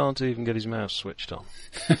Anders, who can't even get his mouse switched on.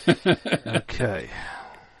 Okay.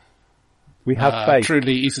 We have faith.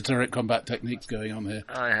 Truly esoteric combat techniques going on here.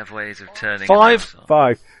 I have ways of turning 5. a mouse on.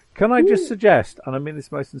 5. Can I just suggest, and I mean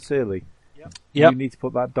this most sincerely, Yep. you need to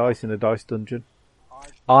put that dice in a dice dungeon.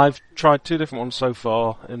 I've tried 2 different ones so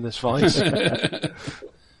far in this fight.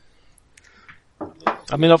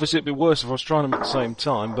 I mean, obviously it'd be worse if I was trying them at the same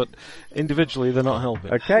time, but individually they're not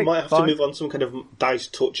helping. Okay, Might have fine. to move on some kind of dice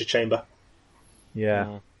torture chamber.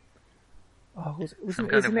 Yeah. Oh, Some isn't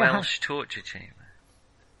kind of it Welsh torture chamber.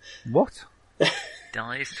 what?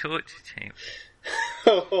 Dice torture chamber.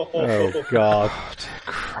 Oh God!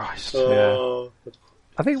 Christ. Oh,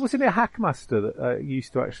 I think wasn't it Hackmaster that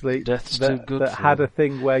used to actually Death's that, too good that for had them. a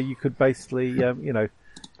thing where you could basically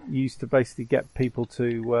used to basically get people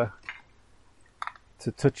to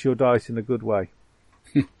touch your dice in a good way.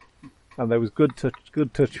 And there was good touch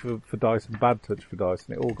for dice and bad touch for dice,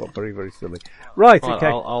 and it all got very, very silly. Right, okay.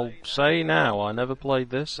 I'll say now, I never played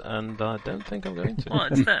this, and I don't think I'm going to.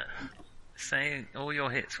 What's that? Say all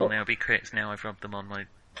your hits will now be crits. Now I've rubbed them on my.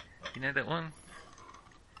 You know that one?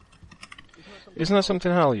 Isn't that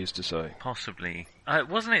something Hal used to say? Possibly.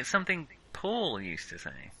 Wasn't it something Paul used to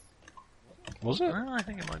say? Was it? Well, I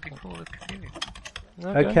think it might be Paul of Cthulhu.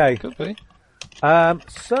 Okay. Could be.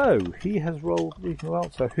 So he has rolled reasonably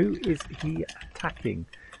well. So who is he attacking?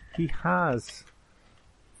 He has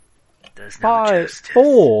There's no justice.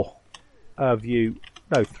 four of you.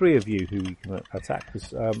 No, three of you who you can attack.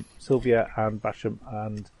 Because Sylvia and Basham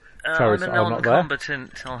and Charis I'm a are not there.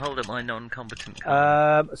 non-combatant. I'll hold up my non-combatant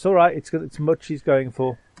card. It's all right. It's Much he's going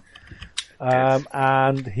for.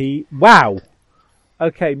 And he... Wow!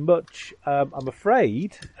 Okay, Much, I'm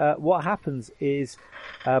afraid what happens is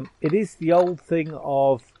it is the old thing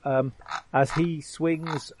of as he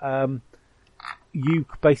swings, you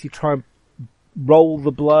basically try and roll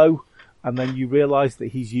the blow, and then you realise that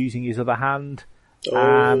he's using his other hand.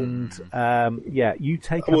 And you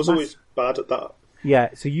take I was always bad at that. Yeah,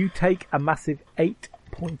 so you take a massive 8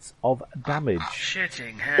 points of damage.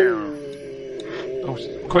 Shitting hell.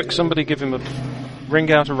 Oh, quick, somebody give him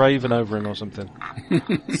ring out a raven over him or something.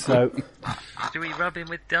 So, do we rub him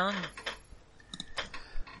with dung?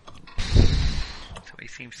 That's what he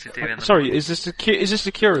seems to do. Sorry, is this the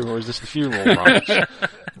cure him or is this the funeral rites?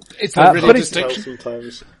 It's a really but distinction.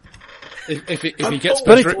 Sometimes. If he gets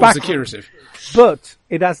but better, it's it was a back- curative. but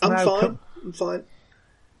it has I'm now fine. come... I'm fine.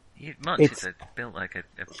 Much It's- is built like a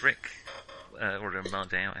brick or a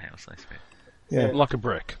mud outhouse, I suppose. Yeah. Like a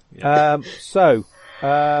brick. Yeah.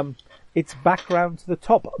 It's back round to the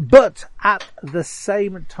top, but at the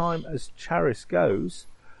same time as Charis goes,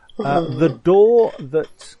 the door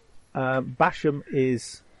that Basham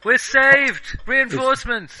is We're saved!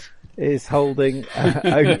 Reinforcements! is holding Yeah,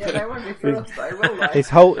 they won't be for us though, will they?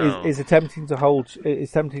 is attempting to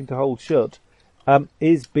hold shut,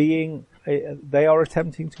 is being they are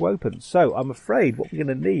attempting to open. So I'm afraid what we're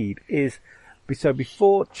going to need is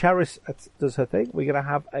before Charis does her thing, we're going to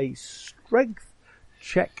have a strength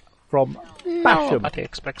check from Basham. But he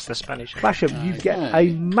expects the Spanish. Basham, you get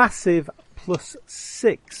a massive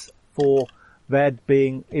 +6 for there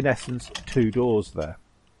being, in essence, 2 doors there.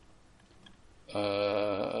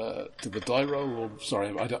 Did the die roll? Or,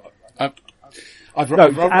 sorry, I don't. I've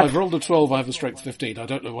rolled a 12. I have a strength 15. I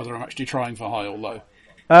don't know whether I'm actually trying for high or low.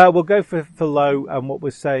 We'll go for low, and what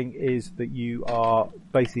we're saying is that you are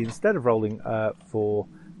basically, instead of rolling for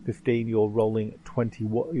 15, you're rolling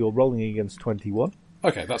 21. You're rolling against 21.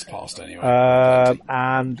 Okay, that's passed anyway.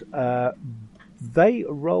 And they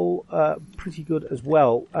roll pretty good as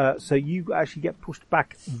well. So you actually get pushed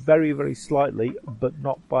back very, very slightly, but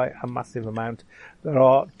not by a massive amount. There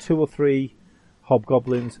are 2 or 3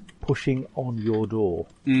 hobgoblins pushing on your door.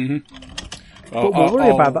 Mm-hmm. But we'll worry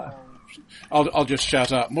about that. I'll just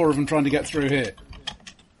shout out, more of them trying to get through here.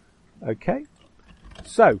 Okay.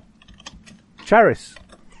 So, Charis,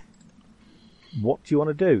 what do you want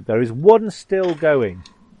to do? There is one still going.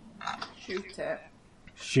 Shoot it.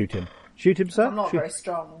 Shoot him. Shoot him, sir? I'm not Shoot. very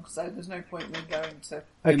strong, so there's no point in me going to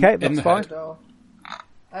Okay, in that's the fine. head. the door.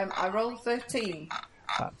 I rolled 13.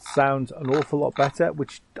 That sounds an awful lot better,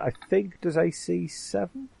 which I think does AC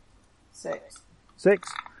 7? 6. 6.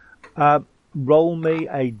 Roll me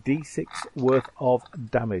a d6 worth of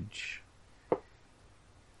damage.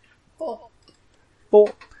 4.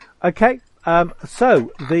 4. Okay.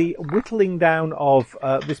 So the whittling down of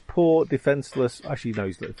this poor defenceless. Actually, no,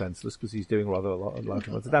 he's not defenceless because he's doing rather a large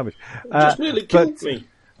amount of damage. Just nearly killed me.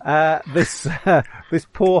 This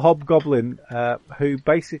poor hobgoblin who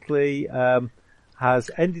basically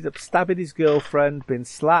has ended up stabbing his girlfriend, been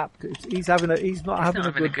slapped. He's not having He's a not having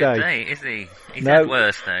good a good day. is he? He's No. had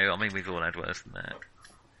worse, though. I mean, we've all had worse than that.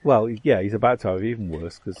 Well, yeah, he's about to have even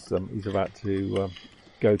worse because he's about to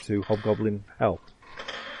go to hobgoblin hell.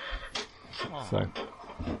 So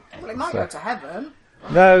Well, it might go to heaven.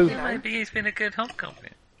 no, Maybe he's been a good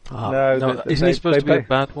hobgoblin. no. Isn't he supposed to be a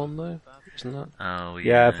bad one though? Isn't that? Oh,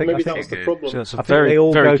 Yeah, I think Maybe that's that was the good. problem. So that's a I think very, they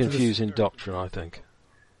all very go to the- confusing doctrine, I think.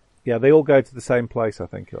 Yeah, they all go to the same place. I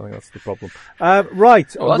think that's the problem.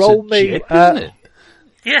 Right, Well, that's roll a me. jip, isn't it?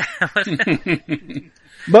 Yeah,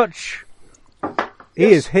 Much.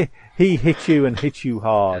 He hit you and hit you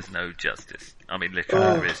hard. there's no justice. I mean, literally,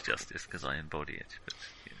 there is justice because I embody it. But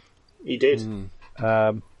He did.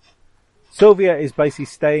 Sylvia is basically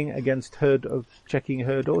staying against her, checking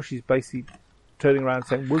her door. She's basically turning around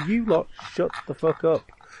saying, "Will you lot shut the fuck up?"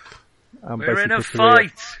 And We're in a basically puts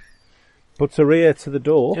fight! Puts her ear to the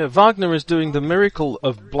door. Yeah, Wagner is doing the miracle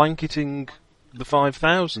of blanketing the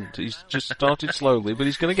 5,000. He's just started slowly, but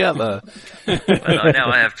he's going to get there. Well, I know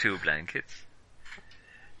I have 2 blankets.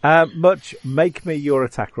 Much, make me your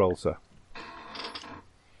attack roll, sir.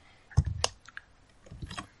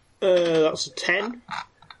 That's a 10.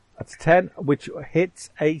 That's 10, which hits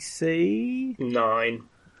AC. 9.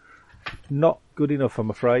 Not good enough, I'm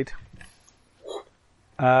afraid.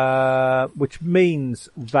 Which means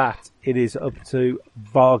that it is up to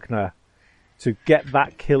Wagner to get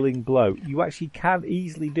that killing blow. You actually can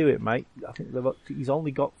easily do it, mate. I think he's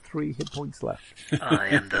only got 3 hit points left. I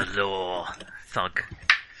am the law, thug.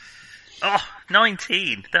 Oh,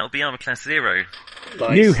 19! That'll be armor class 0.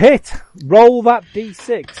 Nice. You hit! Roll that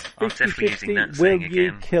d6. I'm definitely using that 50-50. Will saying you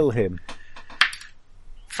again. kill him?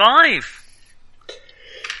 5!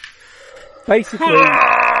 Basically,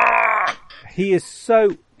 he is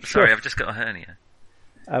so Sorry, chuffed. I've just got a hernia.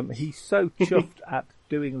 He's so chuffed at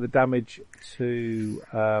doing the damage to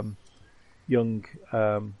young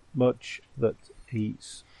Much that he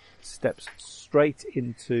steps straight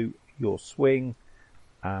into your swing,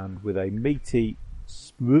 and with a meaty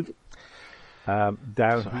smooth down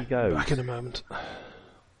he goes. Back in a moment.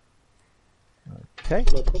 Okay.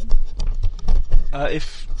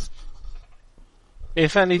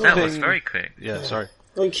 If anything, That was very quick. Yeah, sorry.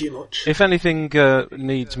 Thank you much. If anything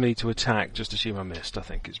needs me to attack, just assume I missed. I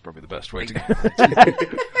think is probably the best way to go.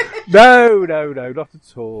 No, not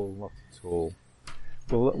at all, not at all.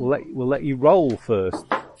 We'll let you roll first.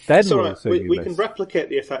 Then It's all we'll right. assume you We miss. can replicate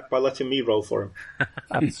the effect by letting me roll for him.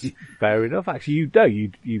 That's fair enough. Actually,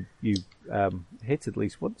 you hit at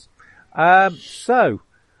least once.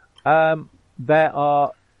 There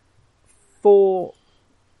are 4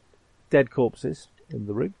 dead corpses in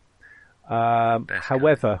the room.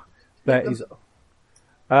 However, there is.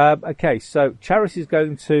 Okay, so Charis is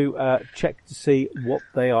going to check to see what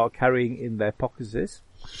they are carrying in their pockets.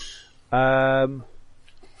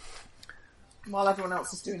 While everyone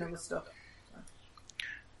else is doing other stuff.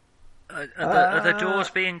 Are the doors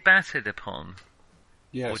being battered upon? Or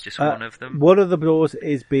Yes. just one of them? One of the doors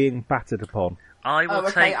is being battered upon. I will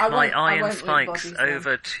okay, take I my won't- I iron won't leave spikes bodies then.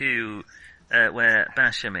 over to where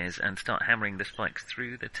Basham is and start hammering the spikes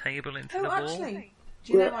through the table into the Oh, wall. actually,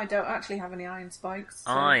 do you know I don't actually have any iron spikes?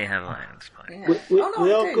 So, I have iron spikes. yeah. We Oh, no,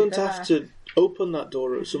 we I are do, going to they're have there. to open that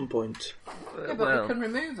door at some point. Yeah, but well, we can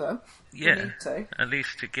remove them. if we yeah, need to. at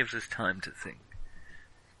least it gives us time to think.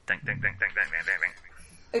 Ding, ding, ding, ding, ding, ding, ding, ding.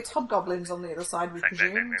 It's hobgoblins on the other side, we Ding,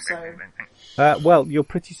 ding, ding, presume. ding, So ding, ding, ding. Well, you're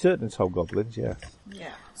pretty certain it's hobgoblins, yes.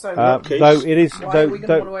 yeah. So Okay. Though it is, why are we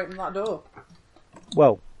going to want to open that door?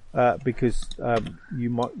 well, because you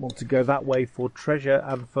might want to go that way for treasure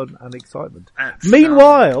and fun and excitement. At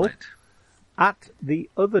Meanwhile, starlight. at the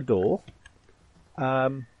other door,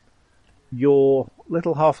 your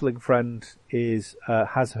little halfling friend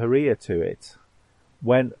has her ear to it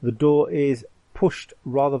when the door is pushed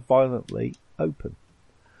rather violently open.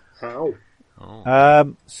 How?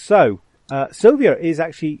 Sylvia is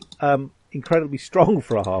actually incredibly strong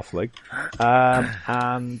for a halfling,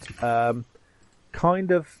 and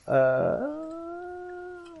kind of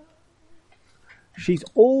she's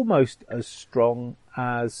almost as strong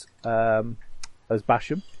as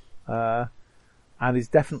Basham, and is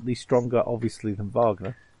definitely stronger, obviously, than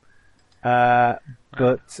Wagner.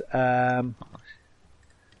 But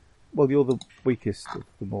well, you're the weakest of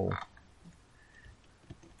them all.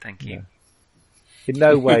 Thank you. Yeah. In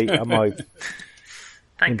no way am I.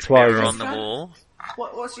 Thanks, Implying- mirror on the wall.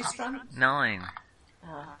 What's your strength? 9.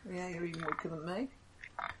 Yeah, you're even weaker than me.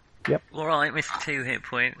 Alright, missed 2 hit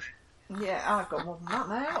points. Yeah, I've got more than that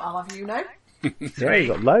now. I'll have you know. Yeah, you've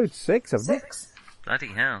got loads. 6, haven't you? 6. Bloody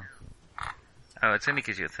hell. Oh, it's only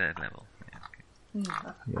because you're 3rd level. Yeah,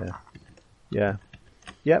 okay. Yeah.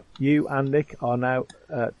 Yep, you and Nick are now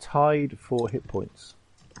tied for hit points.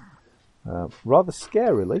 Rather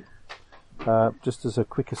scarily, just as a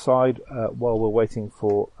quick aside, while we're waiting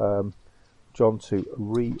for John to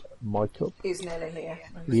re-mic up. He's nearly here.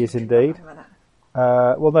 He is indeed.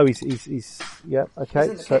 Well, no, he's yeah, okay. He's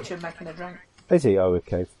in the kitchen making a drink. Is he? Oh,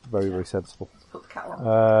 okay. Very, very sensible. Put the kettle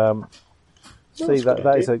on. See,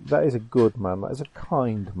 that is a good man. That is a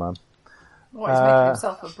kind man. Well, he's making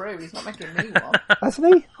himself a brew. He's not making me one.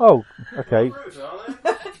 Hasn't he? Oh, okay. No,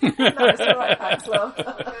 it's alright, thanks, love.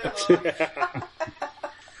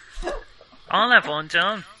 I'll have one,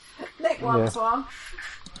 John. Nick wants Yeah. one.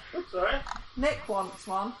 Sorry? Nick wants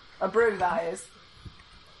one. A brew, that is.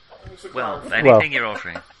 Well, anything you're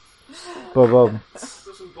offering. But Doesn't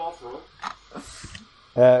bother.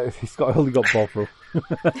 he's only got bottle.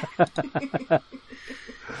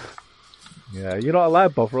 Yeah, you're not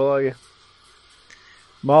allowed Bovril, are you?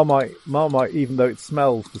 Marmite, even though it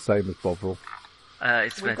smells the same as Bovril.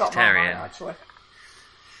 It's We've vegetarian. got Marmite, actually.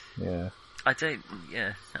 Yeah. I don't.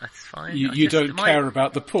 Yeah, that's fine. You don't care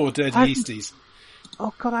about the poor dead yeasties.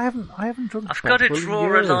 Oh God, I haven't drunk. I've got to Bovril in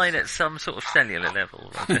draw a years. line at some sort of cellular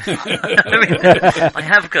level. I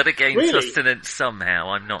have got to gain Really? sustenance somehow.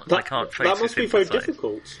 I can't That must be very photosynthesize.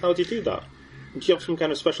 difficult. How do you do that? Do you have some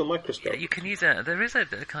kind of special microscope? Yeah, you can use there is a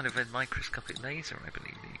kind of a microscopic laser, I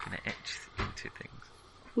believe, that you can etch into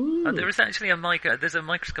things. There is actually there's a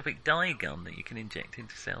microscopic dye gun that you can inject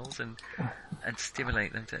into cells and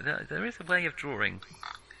stimulate them. There is a way of drawing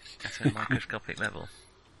at a microscopic level.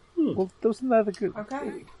 Well, doesn't there the good?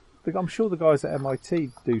 Okay. I'm sure the guys at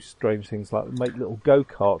MIT do strange things like make little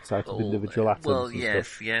go-karts out of individual atoms. Well, and yes,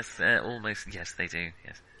 stuff. almost, yes, they do,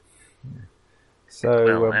 yes.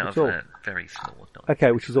 So, Well, out it's of all, a very small.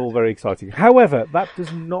 okay, which is all very exciting. However, that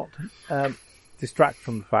does not distract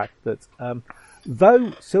from the fact that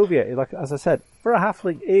though Sylvia, like as I said, for a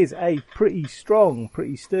halfling, is a pretty strong,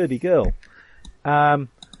 pretty sturdy girl.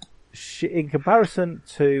 She, in comparison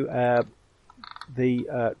to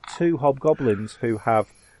the two hobgoblins who have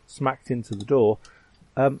smacked into the door,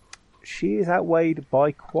 she is outweighed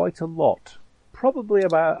by quite a lot. Probably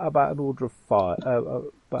about an order of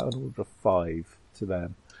five to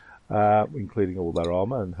them, including all their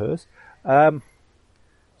armour and hers.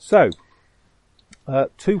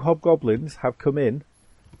 Two hobgoblins have come in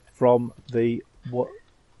from the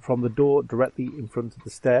door directly in front of the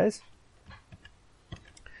stairs.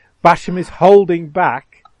 Basham is holding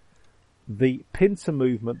back the pincer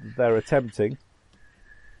movement that they're attempting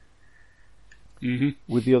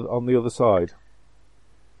with on the other side.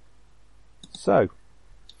 So,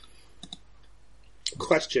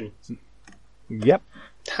 Question. yep,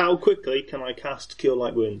 How quickly can I cast Cure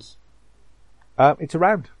Light Wounds? it's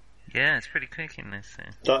around. Yeah, it's pretty quick in this.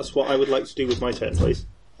 That's what I would like to do with my turn, please.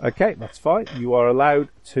 Okay, that's fine. You are allowed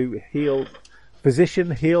to heal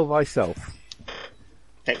thyself.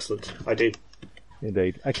 Excellent. I do.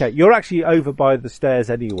 Indeed. Okay, you're actually over by the stairs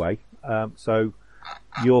anyway, so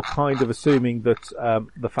you're kind of assuming that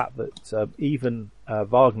the fact that even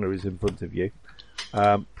Wagner is in front of you,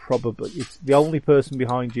 probably it's the only person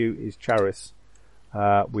behind you is Charis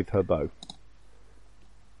with her bow.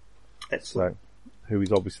 Excellent. So, who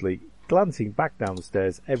is obviously glancing back down the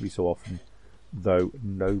stairs every so often, though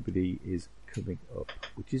nobody is coming up,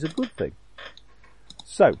 which is a good thing.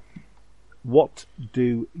 So, what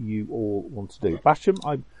do you all want to do? Basham,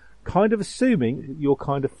 I'm kind of assuming that you're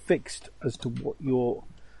kind of fixed as to what you're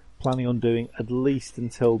planning on doing, at least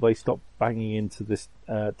until they stop banging into this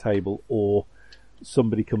table or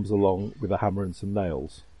somebody comes along with a hammer and some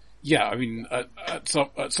nails. Yeah, I mean, at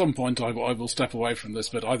some point I will step away from this,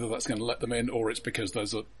 but either that's going to let them in or it's because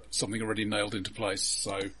there's something already nailed into place.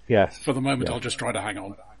 So, yes, for the moment, I'll just try to hang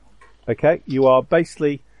on. Okay, you are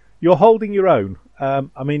basically, you're holding your own.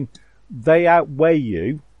 I mean, they outweigh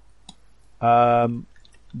you, but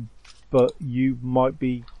you might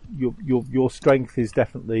be, your strength is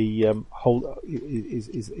definitely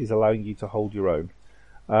is allowing you to hold your own.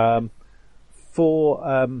 For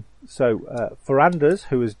Anders,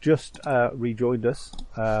 who has just rejoined us,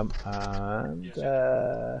 are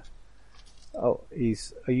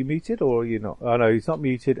you muted or are you not? Oh no, he's not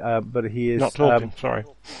muted, but he is not talking. Sorry,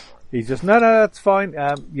 he's just no, that's fine.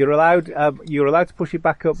 You're allowed to push it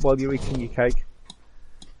back up while you're eating your cake.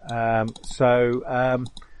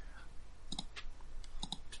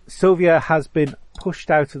 Sylvia has been pushed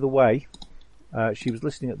out of the way. She was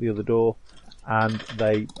listening at the other door, and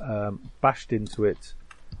they bashed into it,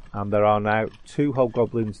 and there are now two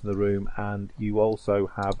hobgoblins in the room, and you also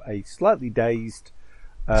have a slightly dazed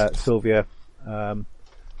Sylvia,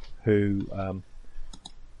 who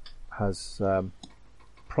has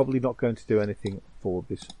probably not going to do anything for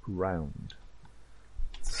this round.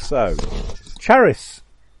 So, Charis,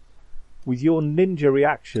 with your ninja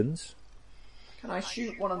reactions, can I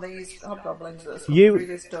shoot one of these hobgoblins that's through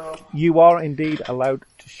this door? You are indeed allowed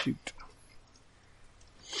to shoot.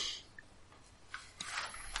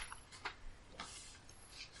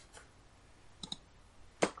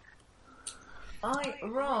 I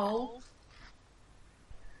roll.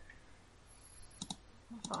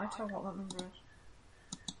 I tell what that number is.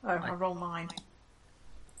 Oh, I roll 9.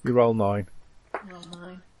 You roll 9. Roll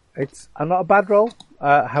 9. It's not a bad roll.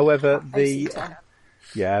 However, AC 10.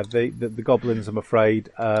 the goblins, I'm afraid,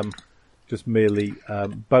 just merely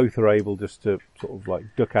both are able just to sort of like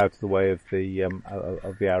duck out of the way of the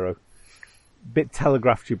arrow. Bit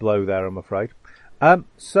telegraphed your blow there, I'm afraid.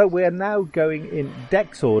 So we're now going in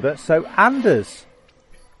Dex order. So Anders.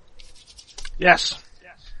 Yes.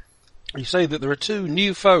 You say that there are 2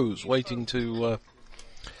 new foes waiting to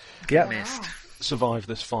Missed. survive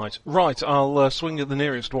this fight. Right, I'll swing at the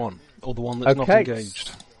nearest one, or the one that's not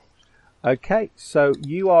engaged. Okay, so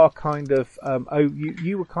you are kind of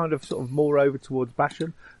you were kind of sort of more over towards Basham,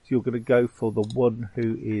 so you're going to go for the one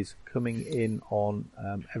who is coming in on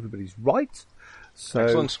everybody's right. So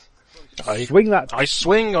Excellent. swing that. I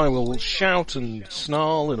swing, I will shout and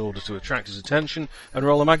snarl in order to attract his attention, and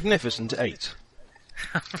roll a magnificent 8.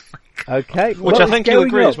 Okay, Which I think you'll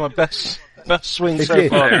agree is my best swing It so is.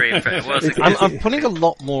 far. Very impressive. I'm putting a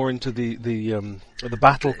lot more into the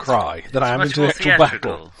battle cry than I am Much into the more actual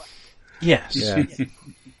theatrical. battle. Yes. Yeah.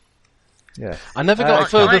 Yeah. I never got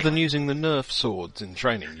further Right. than using the Nerf swords in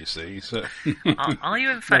training, you see, so... Are you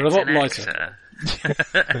in fact They're a lot an lighter.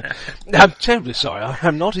 actor? I'm terribly sorry,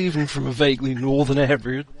 I'm not even from a vaguely northern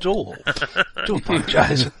area at all. Do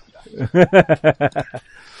apologise.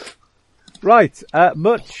 Right,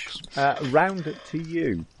 Much, round to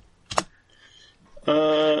you.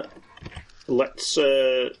 Let's.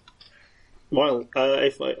 If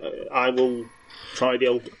I will try the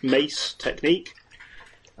old mace technique.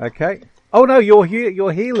 Okay. Oh no, you're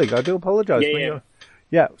healing. I do apologise. Yeah.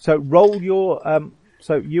 Yeah. So roll your.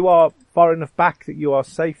 So you are far enough back that you are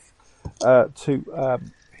safe to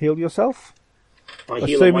heal yourself. I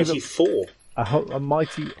heal a Assuming mighty that- 4. A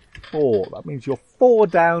mighty 4. That means you're 4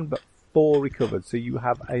 down, but 4 recovered. So you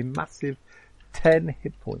have a massive 10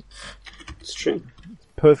 hit points. It's true.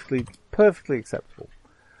 Perfectly acceptable.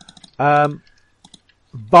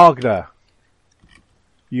 Wagner,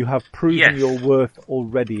 you have proven Yes. your worth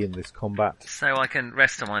already in this combat. So I can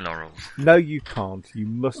rest on my laurels. No, you can't. You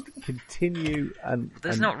must continue and.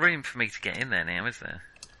 There's and- not room for me to get in there now, is there?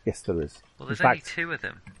 Yes, there is. Well, In there's only fact, 2 of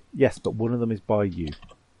them. yes, but one of them is by you.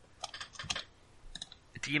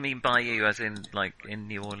 Do you mean by you as in, like, in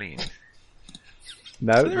New Orleans?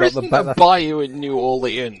 No, There not isn't the a bayou in New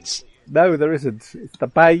Orleans. No, there isn't. It's the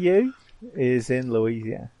Bayou is in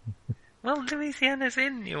Louisiana. Well, Louisiana's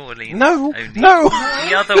in New Orleans. No, Only no.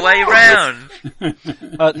 The other way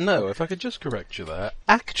round. No, if I could just correct you there.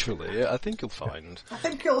 Actually, I think you'll find I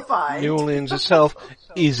think you'll find. New Orleans itself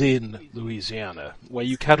is in Louisiana, where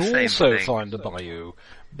you can Same also thing. find a bayou,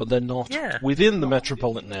 but they're not Yeah. within the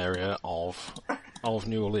metropolitan area of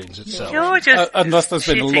New Orleans itself. You're just unless there's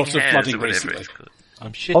been a shitting lot of hairs flooding or whatever recently. it's called.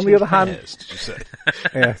 I'm shitting On the other hand- hairs, did you say?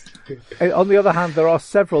 Yes. On the other hand, there are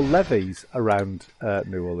several levees around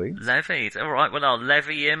New Orleans. Levies. All right. Well, I'll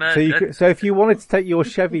levy him. So if you wanted to take your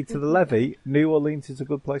Chevy to the levee, New Orleans is a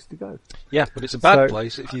good place to go. Yeah, but it's a bad So-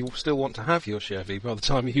 place if you still want to have your Chevy by the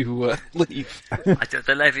time you leave.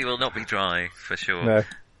 the levy will not be dry for sure. No.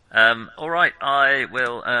 All right. I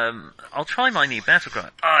will. I'll try my new battle cry.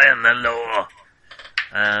 I am the law.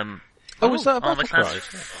 Oh, is that a armor battle class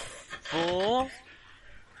cry? 4.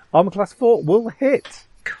 Armor class 4 will hit.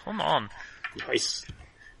 Come on. Nice.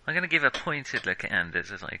 I'm going to give a pointed look at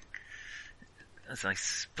Anders as I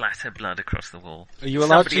splatter blood across the wall. Are you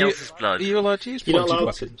allowed Somebody to? else's blood. Are you allowed to use You're not pointed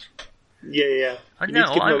allowed to. weapons? Yeah. I You know,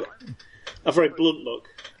 need to give him a very blunt look.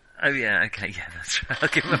 Oh yeah, okay, yeah, that's right. I'll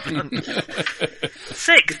give him a blunt.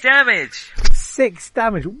 6 damage! 6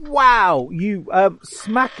 damage. Wow! You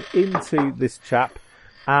smack into this chap,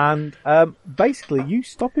 and basically you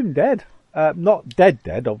stop him dead. Not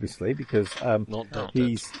dead, obviously, because Not dead.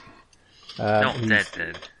 he's Not he's-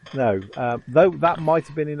 dead. No, though that might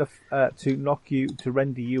have been enough to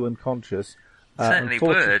render you unconscious. Certainly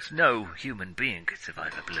unfortunately- would. No human being could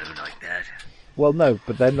survive a blow like that. Well, no,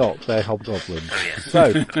 but they're not. They're hobgoblins. Oh yeah.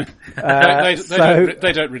 So,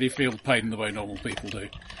 They don't really feel pain the way normal people do.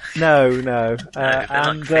 no. No, they're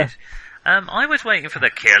like fish. I was waiting for the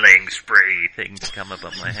killing spree thing to come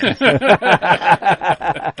above my head.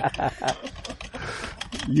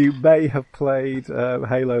 You may have played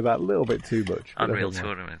Halo that little bit too much. but Unreal never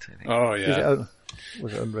mind. Tournament, I think. Oh Is yeah.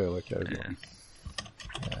 was it Unreal? Okay. Yeah.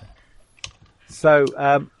 So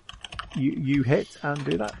you hit and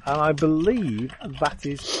do that, and I believe that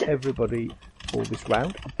is everybody for this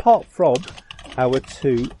round, apart from our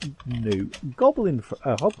 2 new hobgoblin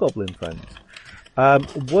friends.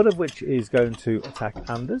 One of which is going to attack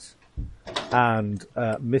Anders and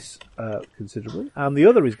miss considerably, and the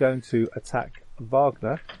other is going to attack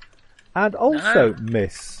Wagner and also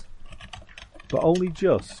miss, but only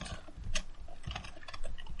just.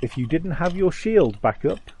 If you didn't have your shield back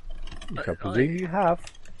up, which I presume you have,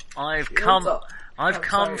 I've come up.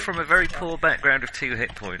 Sorry. from a very poor background of 2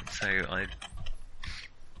 hit points, so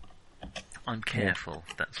I'm careful,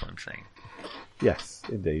 that's what I'm saying. yes,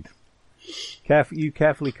 indeed. You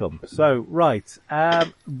carefully come. So, right,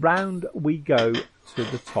 round we go to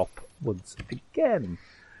the top once again.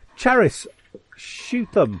 Charis,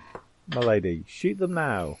 shoot them. my lady. Shoot them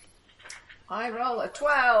now. I roll a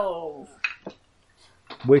 12.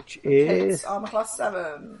 Which Hits is... armor class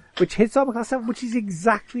 7. Which hits armor class 7, which is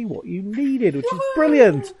exactly what you needed, which is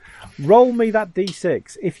brilliant. Roll me that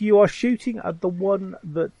d6. If you are shooting at the one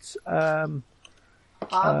that...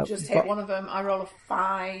 I'll just hit one of them. I roll a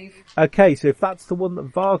 5. Okay, so if that's the one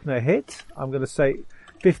that Wagner hit, I'm going to say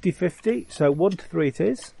 50-50. So 1 to 3 it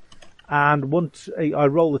is. And I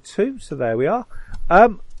roll a 2, so there we are.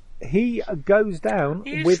 He goes down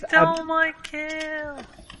with my kill.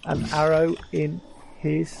 an arrow in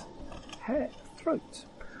his throat.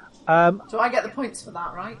 So I get the points for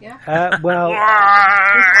that, right? Yeah? Well,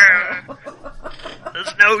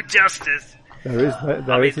 there's no justice.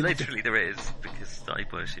 there is. Literally there is, because I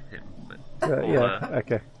worship him. But,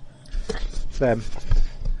 okay. Them.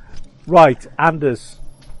 Right, Anders.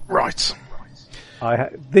 Right.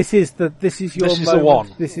 This is your This is moment. the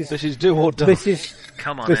one. This is do or don't. this is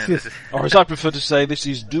come on, this Anders. is Or as I prefer to say, this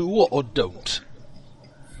is do or don't.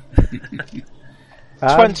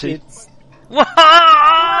 20. it's-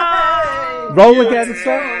 Roll again,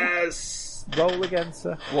 sir. Yes. Roll again,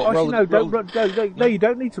 sir. What, Actually, roll- no, roll- no, you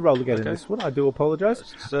don't need to roll again in Okay. this one. I do apologise.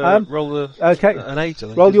 So roll okay. an 8, I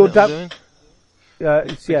think. Roll isn't your it, I'm da- doing?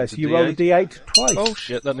 Yes, a you roll a d8 twice. Oh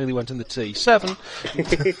shit, that nearly went in the T. 7.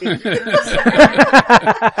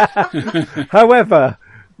 However,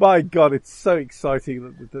 my God, it's so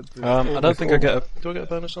exciting. I don't think I get a... Do I get a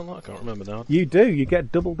bonus on that? I can't remember now. You do. You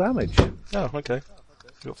get double damage. Oh, okay.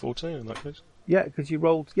 I got 14 in that case. Yeah, because you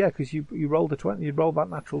rolled. Yeah, because you rolled a 20. You rolled that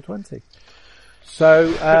natural 20.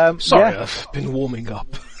 So Sorry, yeah. I've been warming up.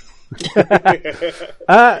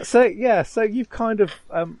 So you've kind of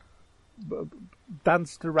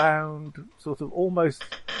danced around, sort of almost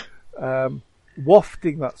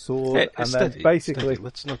wafting that sword, and then basically.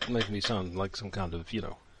 Let's not make me sound like some kind of,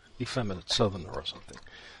 effeminate southerner or something.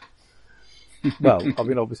 Well, I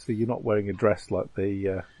mean, obviously you're not wearing a dress like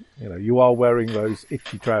the, you are wearing those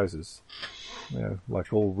itchy trousers,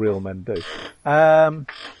 like all real men do. You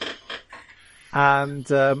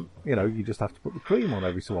just have to put the cream on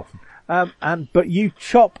every so often. But you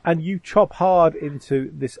chop hard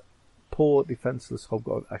into this poor defenseless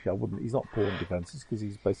hobgoblin. Actually, I wouldn't. He's not poor and defenseless because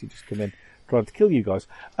he's basically just come in trying to kill you guys.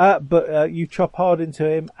 But you chop hard into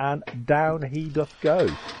him, and down he doth go.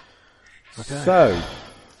 Okay. So.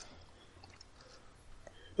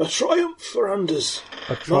 A triumph for Anders.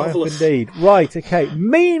 A triumph Marvellous. indeed. Right, okay.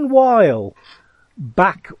 Meanwhile,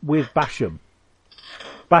 back with Basham.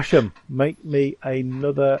 Basham, make me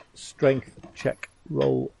another strength check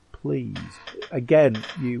roll, please. Again,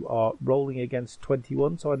 you are rolling against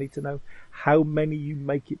 21, so I need to know how many you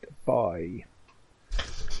make it by.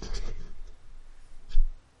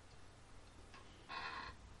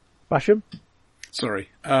 Basham? Sorry.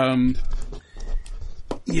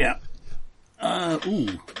 Yeah.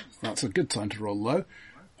 That's a good time to roll low.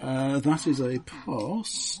 That is a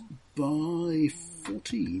pass by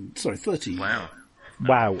 14. Sorry, 13. Wow.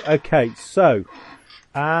 Wow, okay, so,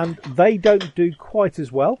 and they don't do quite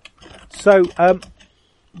as well. So,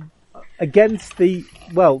 against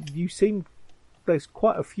you seem, there's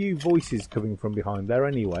quite a few voices coming from behind there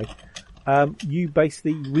anyway. You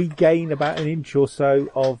basically regain about an inch or so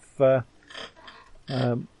of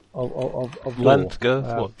Length, girth,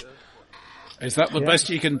 law. what? Is that the best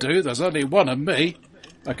you can do? There's only one of me.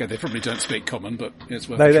 Okay, they probably don't speak common, but it's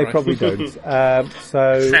worth a No, try. they probably don't.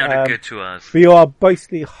 Sounded good to us. But you are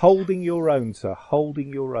basically holding your own, sir. Holding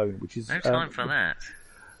your own, which is No time for that.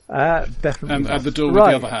 definitely. And not. the door with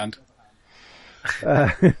Right. the other hand.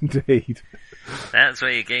 Indeed. That's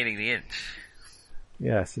where you're gaining the inch.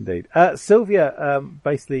 Yes, indeed. Sylvia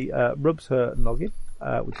basically rubs her noggin,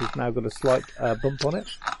 which has now got a slight bump on it.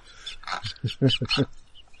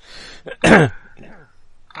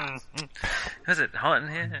 Is it hot in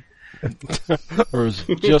here? Or is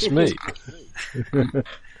it just me?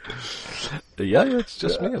 Yeah, it's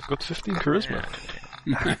just me. I've got 15 charisma.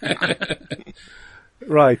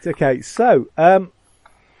 Right, okay. So,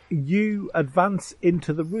 you advance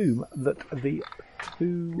into the room that the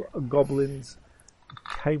two goblins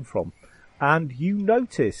came from. And you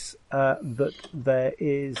notice that there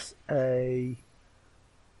is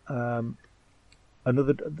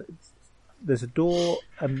there's a door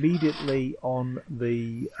immediately on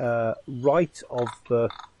the right of the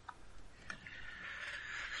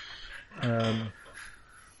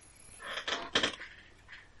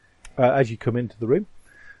as you come into the room.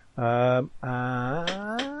 And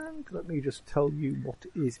let me just tell you what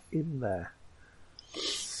is in there.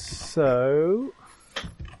 So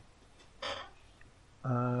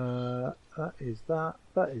that is that.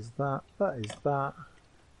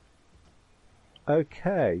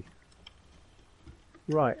 Okay.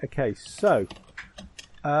 Right, okay, so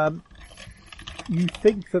you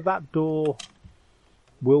think that door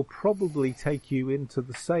will probably take you into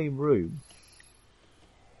the same room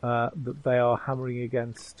that they are hammering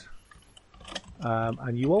against,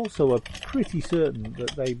 and you also are pretty certain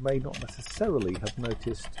that they may not necessarily have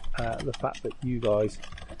noticed the fact that you guys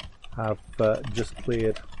have just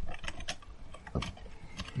cleared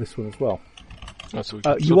this one as well. Oh, so we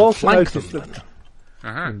can You sort of also flank noticed them, that,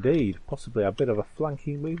 then. indeed, possibly a bit of a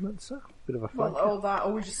flanking movement, sir. Bit of a Well, flank.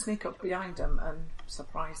 or we just sneak up behind them and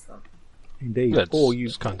surprise them Indeed, That's or you,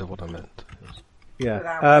 kind of what I meant. yeah.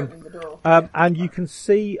 without opening the door. And you can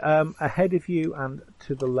see ahead of you and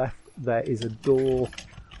to the left there is a door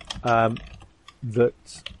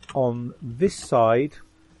that on this side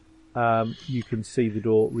you can see the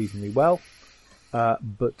door reasonably well,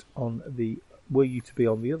 but on the were you to be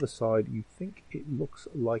on the other side, you think it looks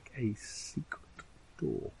like a secret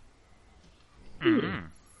door.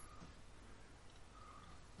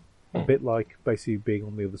 A bit like basically being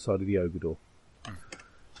on the other side of the ogre door.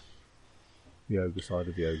 The ogre side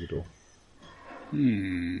of the ogre door.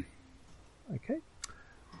 Okay.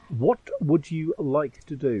 What would you like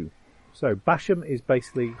to do? So Basham is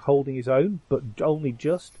basically holding his own, but only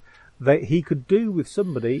just. He could do with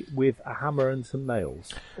somebody with a hammer and some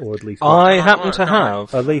nails, or at least one. I happen to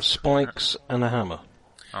have At least- spikes and a hammer.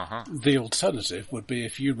 The alternative would be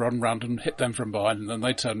if you run round and hit them from behind, and then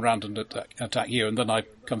they turn round and attack you, and then I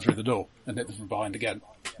come through the door and hit them from behind again.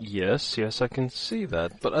 Yes, I can see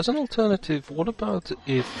that. But as an alternative, what about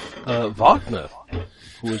if Wagner,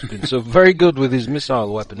 who has been so very good with his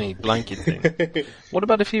missile weapon-y blanket thing, what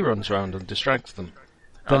about if he runs around and distracts them?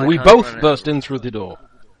 Then I we can't both run burst in through the door.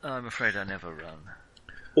 I'm afraid I never run.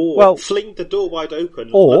 Or fling the door wide open,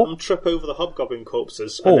 or- let them trip over the hobgoblin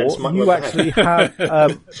corpses, and then Or smack you them over the actually head.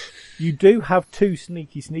 have, you do have two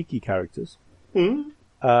sneaky characters who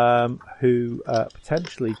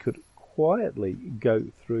potentially could quietly go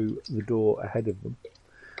through the door ahead of them,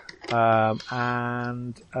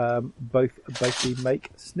 and both basically make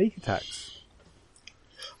sneak attacks.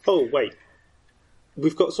 Oh, wait.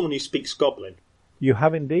 We've got someone who speaks Goblin. You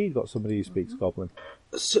have indeed got somebody who speaks Goblin.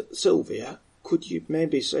 Sylvia, could you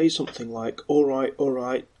maybe say something like, all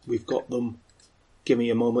right, we've got them. Give me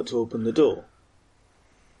a moment to open the door.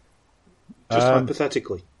 Just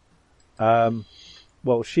hypothetically.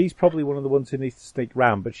 Well, she's probably one of the ones who needs to sneak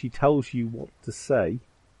round, but she tells you what to say.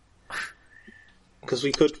 Because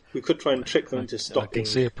we could try and trick them into I stopping. can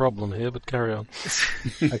see a problem here, but carry on.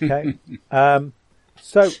 Okay.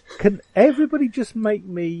 So, can everybody just make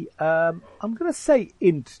me, I'm going to say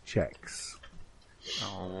int checks.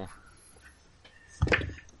 Oh.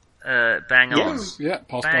 Bang on. Yes. Yeah,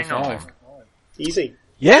 pass by Bang 5. on. Easy.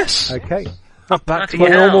 Yes! Okay. I'm back to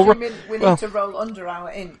Bloody my hell. normal... We need to roll under our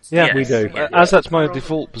int. Yeah, Yes. we do. Yeah. As that's my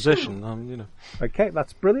default position, Okay,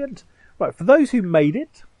 that's brilliant. Right, for those who made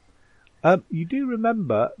it, you do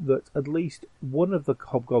remember that at least one of the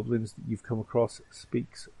hobgoblins that you've come across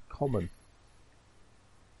speaks common.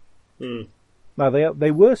 Now,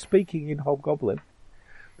 they were speaking in hobgoblin,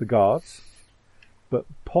 the guards, but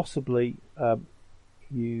possibly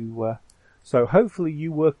you... so hopefully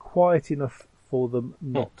you were quiet enough for them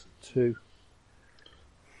not to...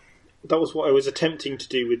 That was what I was attempting to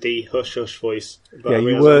do with the hush hush voice. But Yeah, I you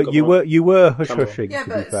realised I've got my- were hush Camera. hushing. Yeah, to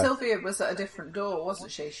be but fair. Sylvia was at a different door, wasn't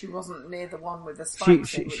she? She wasn't near the one with the spikes.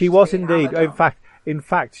 She was indeed. In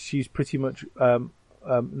fact, she's pretty much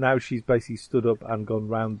now she's basically stood up and gone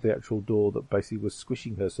round the actual door that basically was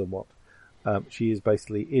squishing her somewhat. She is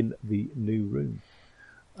basically in the new room.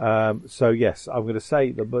 So yes, I'm going to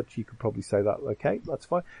say that much. You could probably say that. Okay, that's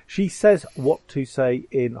fine. She says what to say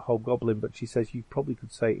in Hobgoblin, but she says you probably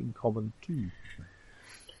could say it in Common too.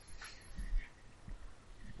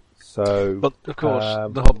 So, But, of course,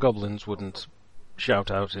 the hobgoblins wouldn't shout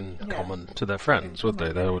out in common to their friends, would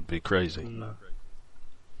they? They would be crazy. No.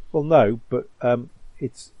 Well, no, but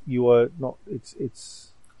it's you are not.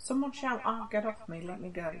 It's. Someone shout, "Ah, get off me! Let me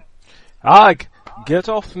go!" Ag, get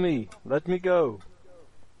off me! Let me go!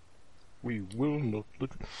 We will not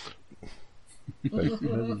let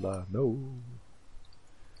No.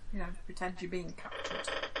 You know, pretend you're being captured.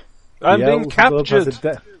 I'm being Beelzebub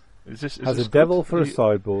captured! Has a devil for a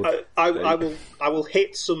sideboard. I will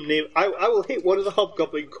hit some near. I will hit one of the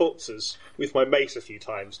hobgoblin corpses with my mace a few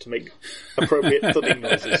times to make appropriate thudding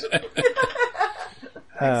noises.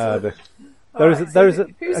 There is a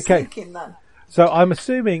Who's okay. sneaking then? So I'm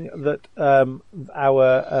assuming that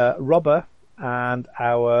our robber and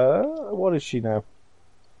our what is she now?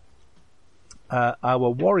 Our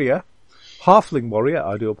warrior, halfling warrior.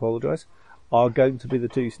 I do apologise. Are going to be the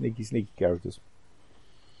two sneaky characters.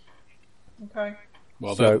 Okay.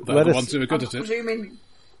 Well, So, they're let the us- ones who are good I'm at it. presuming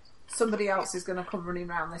somebody else is going to come running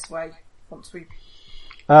round this way once we...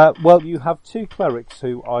 Well, you have two clerics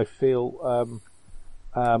who I feel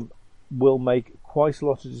will make quite a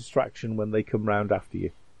lot of distraction when they come round after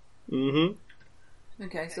you. Mm-hmm.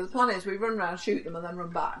 Okay, so the plan is we run round, shoot them, and then run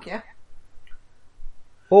back, yeah?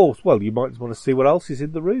 Or, well, you might want to see what else is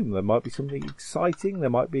in the room. There might be something exciting. There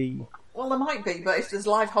might be... Well, there might be, but if there's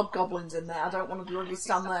live hobgoblins in there, I don't want to really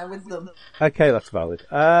stand there with them. Okay, that's valid.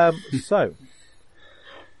 So...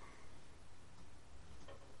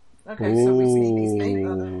 Okay, so we sneak then.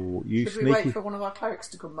 Ooh, you Should we sneaky... wait for one of our clerics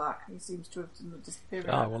to come back? He seems to have disappeared.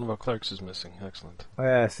 One of our clerks is missing. Excellent.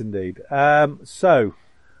 Yes, indeed. No,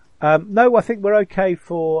 I think we're okay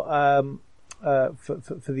for the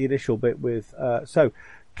initial bit with... so,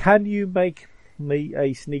 can you make me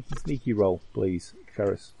a sneaky roll, please,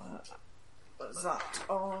 Ferris? What's that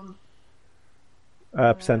on?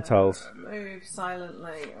 Percentiles. Move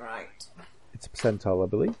silently, right. It's a percentile, I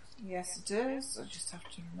believe. Yes, it is. I just have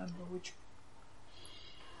to remember which...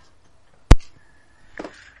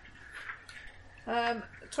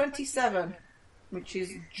 27, which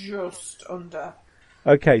is just under.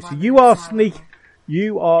 Okay, so you are sneaky.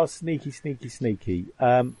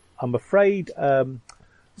 I'm afraid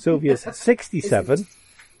Sylvia's 67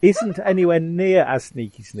 isn't anywhere near as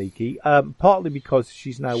sneaky. Partly because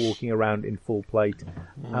she's now walking around in full plate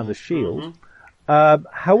and a shield.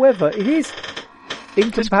 However, it is in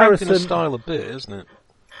comparison. It's a style a bit, isn't it?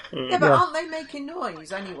 Yeah, but aren't they making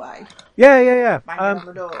noise anyway? Yeah. Banging on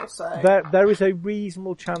the door, so... There is a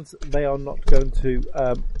reasonable chance that they are not going to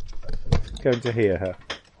hear her.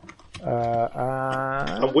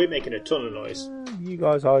 And we're making a ton of noise. You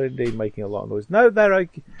guys are indeed making a lot of noise. No, they're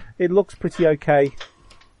okay. It looks pretty okay.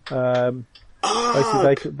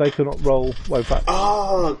 Basically, they cannot roll. Well, in fact,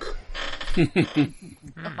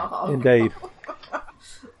 indeed.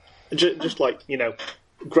 Just like,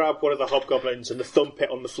 grab one of the hobgoblins and thump it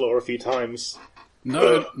on the floor a few times.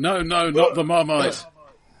 No, not the Marmite.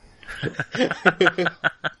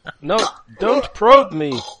 No, don't probe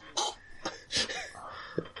me.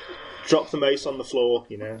 Drop the mace on the floor,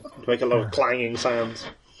 to make a lot of clanging sounds.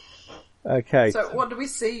 Okay. So what do we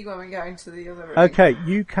see when we go into the other room? Okay,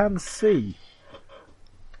 you can see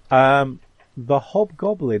the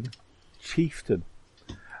hobgoblin chieftain,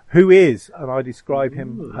 who is, and I describe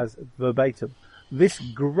him as verbatim, this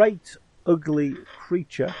great ugly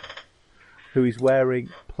creature who is wearing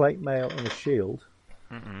plate mail and a shield,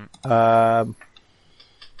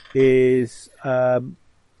 is in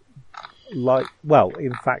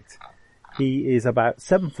fact, he is about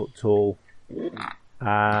 7 foot tall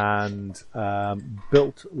and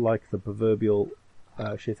built like the proverbial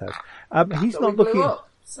shithouse. He's But not we blew looking. up,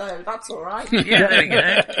 so that's all right. Yeah, there we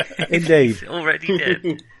go. Indeed, He's already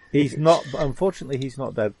dead. he's not. Unfortunately, he's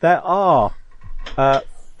not dead. There are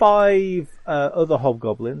 5 other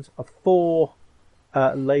hobgoblins, 4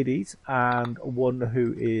 ladies, and one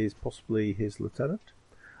who is possibly his lieutenant.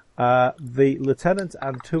 The lieutenant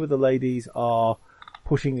and 2 of the ladies are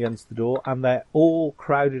pushing against the door, and they're all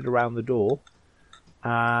crowded around the door.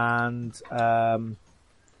 And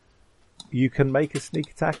you can make a sneak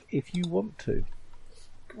attack if you want to.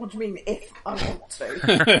 What do you mean, if I want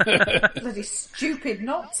to? Bloody stupid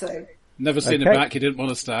not to. Never seen Okay. him back, he didn't want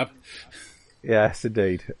to stab. Yes,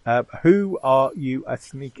 indeed. Who are you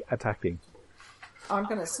sneak attacking? I'm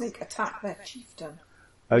going to sneak attack their chieftain.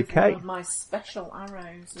 Okay. With one of my special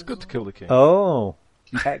arrows. It's good to kill the king. Oh,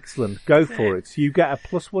 excellent. Go for it. So you get a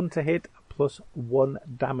 +1 to hit, +1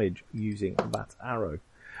 damage using that arrow.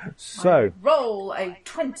 So, Roll a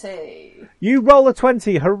 20. you roll a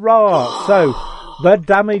 20, hurrah! So, the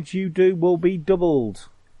damage you do will be doubled.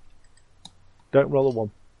 Don't roll a 1.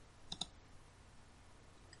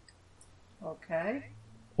 Okay.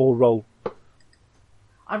 Or roll.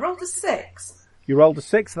 I rolled a 6. You rolled a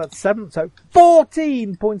 6, that's 7, so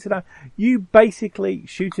 14 points of damage. You basically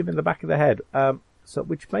shoot him in the back of the head,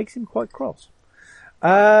 which makes him quite cross.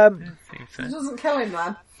 It doesn't kill him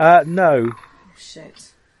then. No.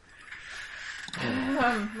 Shit.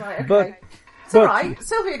 Right, okay. But- it's alright.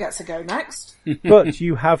 Sylvia gets to go next. But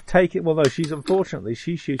you have taken... Well, no, she's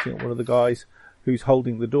shooting at one of the guys who's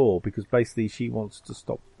holding the door, because basically she wants to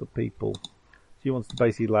stop the people. She wants to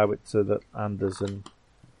basically allow it so that Anders and...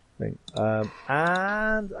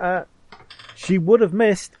 she would have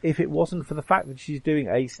missed if it wasn't for the fact that she's doing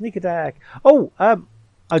a sneak attack. Oh,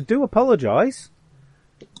 I do apologise.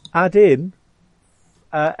 Add in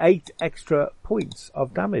 8 extra points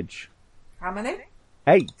of damage. How many?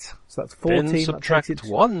 8. So that's 14. Then that subtract takes it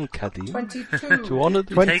 1, Caddy. 22. To honour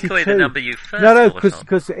the... Take away the 22. number you first No, thought of.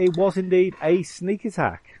 because it was indeed a sneak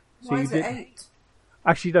attack. So Why you is it did 8?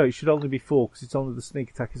 Actually, no, it should only be 4 because it's only the sneak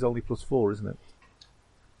attack is only +4, isn't it?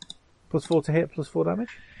 +4 to hit, +4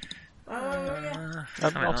 damage. Oh yeah.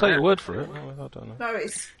 I'll take your word for it. I don't know. No,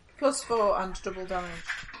 it's +4 and double damage.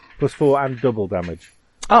 +4 and double damage.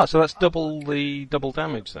 Ah, so that's double the double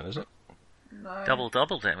damage then, is it? No. Double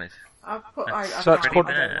damage. I've So that's I don't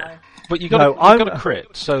know. But you got a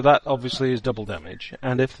crit, so that obviously is double damage.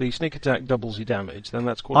 And if the sneak attack doubles your damage, then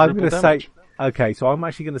that's I'm quadruple going to damage. say, okay, so I'm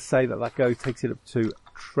actually going to say that go takes it up to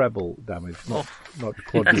treble damage, not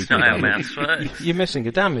quadruple That's not how damage. maths works. You're missing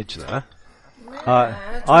a damage there.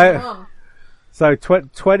 So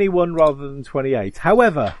 21 rather than 28.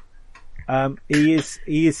 However, he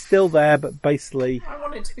is still there, but basically, I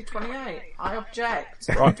want it to be 28. I object.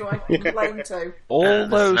 Who do I complain to? All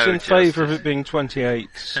those no in favour of justice. it being 28,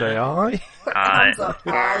 say aye. Put Aye. hands up.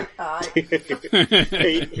 Aye. It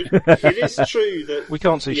is true that We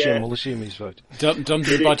can't see Yeah. Shim, we'll assume he's voted. Done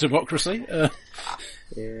by democracy. yeah,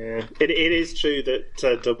 it is true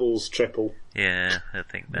that doubles triple. Yeah, I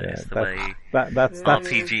think that is the way that's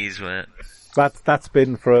RPGs work. that's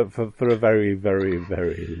been for a very, very,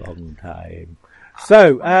 very long time.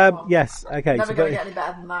 So, yes, okay. Never so going to get any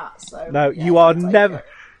better than that. So no, yeah, you are I'll take never. it.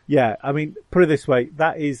 Yeah, I mean, put it this way: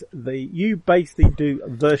 that is you basically do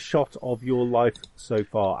the shot of your life so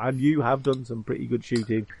far, and you have done some pretty good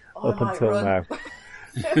shooting I up might until run. now.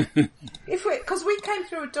 Because we came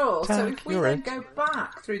through a door, so if we you're then in. go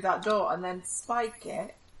back through that door and then spike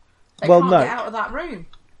it, they Well, can't no. get out of that room.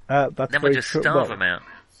 That's Then very we just true. starve Well, them out.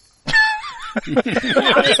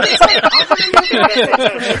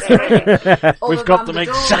 We've got them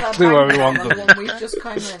exactly where we want them. The one we've just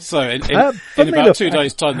come in. So in funnily about enough, 2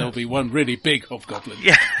 days' time, there'll be one really big hobgoblin.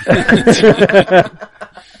 Yeah.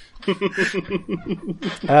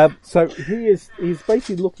 So he's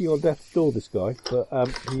basically looking on death's door. This guy, but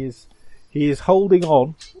he is holding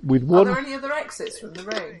on with Are one. there any other exits from the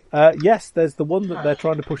room? Yes, there's the one that they're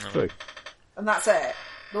trying to push through. And that's it.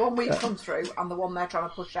 The one we've come through and the one they're trying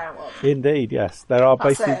to push out of. Indeed, yes, there are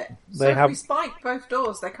That's basically it. So they if have. we spike both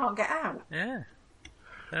doors, they can't get out. Yeah.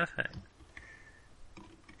 Perfect.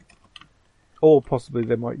 Or possibly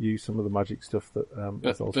they might use some of the magic stuff that.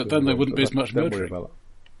 But then there wouldn't be as much don't worry murdering. about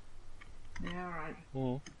Yeah,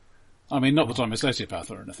 right. I mean, not that I'm a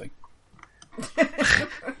sociopath or anything.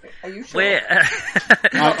 Are you sure? We're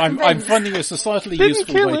I'm finding a societally Didn't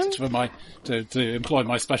useful kill way him. to employ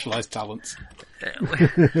my specialised talents.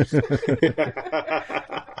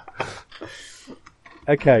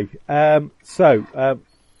 Okay, so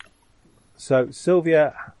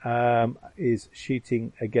Sylvia is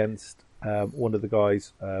shooting against one of the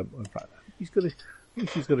guys. In fact, I think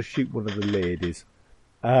she's going to shoot one of the ladies,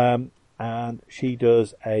 and she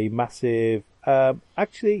does a massive.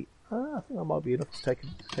 Actually, I think that might be enough to take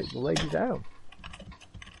the lady down.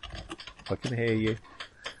 I can hear you.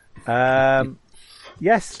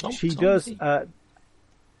 Yes, she does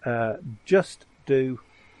just do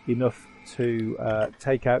enough to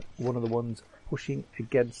take out one of the ones pushing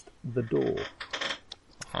against the door.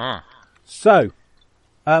 So,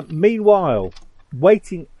 meanwhile,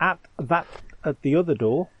 waiting at the other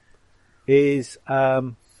door is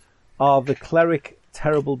are the cleric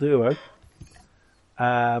terrible duo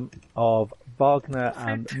of Wagner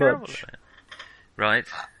and Mudge. Right.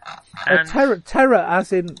 And Terror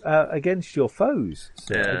as in against your foes,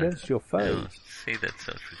 sir. Yeah. Against your foes. see, that's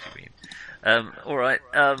what you mean. All right.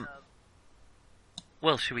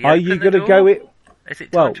 Well, should we? Are open you going to go it? Is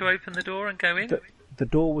it well, time to open the door and go in? The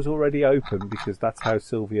door was already open because that's how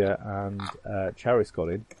Sylvia and Charis got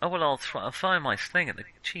in. Oh well, I'll fire my sling at the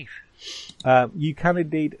chief. You can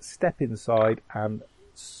indeed step inside and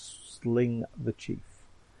sling the chief.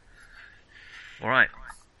 All right.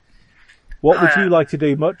 What would you like to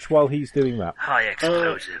do, Much, while he's doing that? High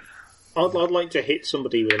explosive. I'd like to hit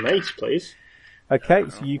somebody with a mace, please. Okay,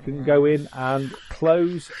 so you can go in and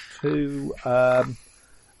close to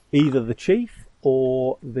either the chief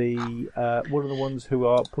or the one of the ones who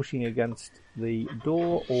are pushing against the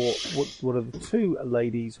door, or one of the two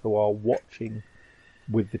ladies who are watching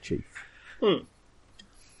with the chief.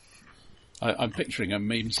 I'm picturing a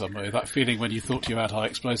meme somewhere, that feeling when you thought you had high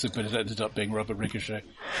explosive but it ended up being rubber ricochet.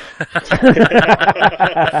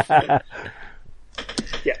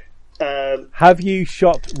 Yeah. Have you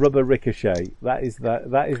shot rubber ricochet? That is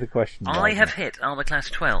the question. I have hit armor class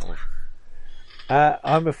 12.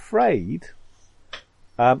 I'm afraid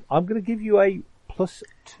I'm going to give you a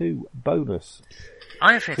 +2 bonus,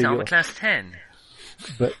 I have hit So armor you're- class 10.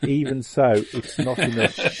 but even so, it's not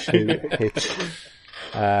enough to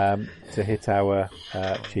hit our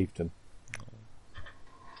chieftain,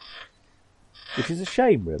 which is a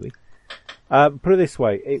shame, really. Put it this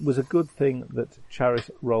way, it was a good thing that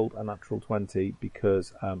Charis rolled a natural 20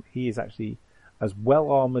 because he is actually as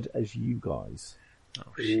well armoured as you guys.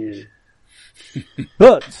 Oh, shit.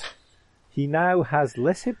 But he now has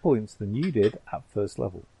less hit points than you did at first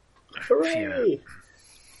level. Hooray!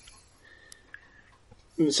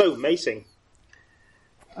 So, macing.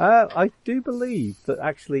 I do believe that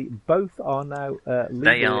actually both are now legally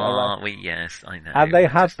They allowed. are. Yes, I know. And they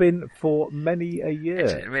have been for many a year.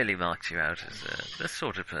 It really marks you out as the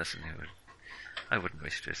sort of person who I wouldn't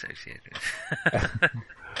wish to associate with.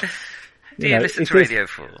 Do you listen to Radio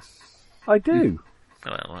 4? I do.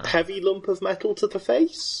 Well. Heavy lump of metal to the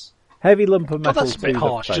face? Heavy lump of metal. That's a bit to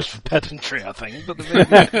harsh, the face. just for pedantry, I think. But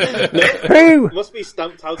Who? Must be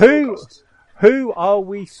stamped out. Who are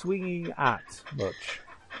we swinging at? Much.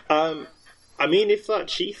 I mean, if that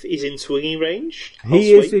chief is in swinging range,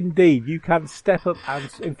 He is indeed. You can step up and,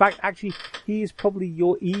 in fact, actually, he is probably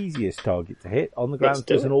your easiest target to hit. On the ground,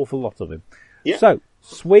 there's an awful lot of him. Yeah. So,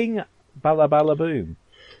 swing, bala bala boom.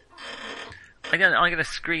 I'm going to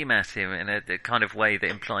scream at him in a kind of way that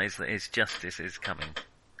implies that his justice is coming.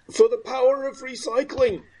 For the power of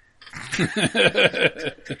recycling!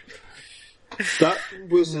 That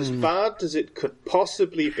was as bad as it could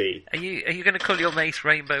possibly be. Are you going to call your mace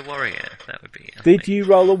Rainbow Warrior? That would be. Did you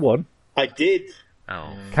roll a 1? I did.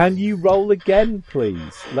 Oh. Can you roll again,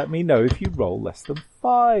 please? Let me know if you roll less than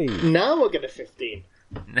 5. Now I get a 15.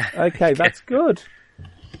 Okay, that's good.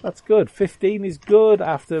 That's good. 15 is good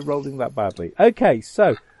after rolling that badly. Okay,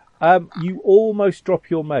 so you almost drop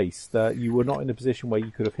your mace. You were not in a position where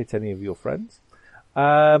you could have hit any of your friends.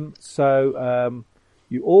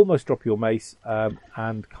 You almost drop your mace,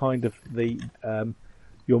 and kind of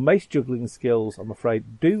your mace juggling skills, I'm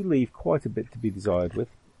afraid, do leave quite a bit to be desired with.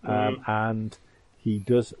 And he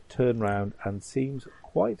does turn round and seems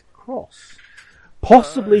quite cross.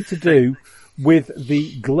 Possibly to do with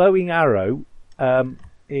the glowing arrow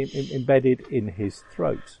embedded in his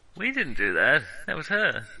throat. We didn't do that. That was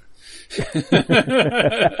her.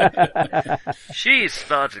 She's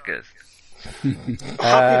Spartacus.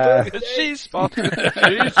 She's Spartacus.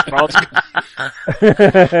 She's Spartacus.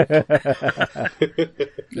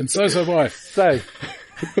 And so's her wife.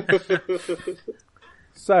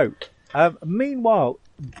 So, meanwhile,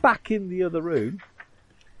 back in the other room,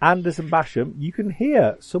 Anders and Basham, you can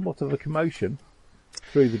hear somewhat of a commotion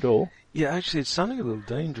through the door. Yeah, actually, it's sounding a little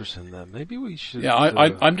dangerous in there. Maybe we should... Yeah,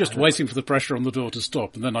 I'm just waiting for the pressure on the door to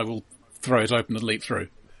stop, and then I will throw it open and leap through.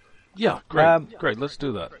 Yeah, great. Great, let's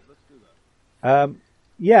do that.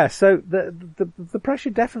 Yeah, so the pressure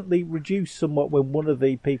definitely reduced somewhat when one of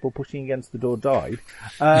the people pushing against the door died.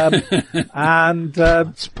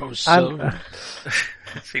 I suppose so.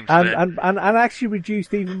 And actually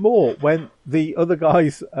reduced even more when the other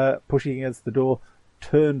guys pushing against the door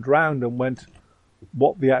turned round and went,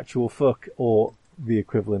 what the actual fuck, or the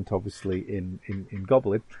equivalent obviously in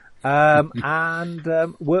Goblin, and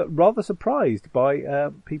were rather surprised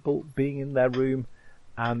by people being in their room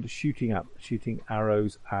and shooting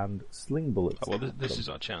arrows and sling bullets. Oh, well, this is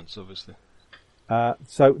our chance, obviously.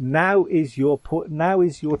 So now is your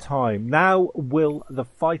time. Now will the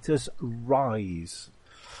fighters rise?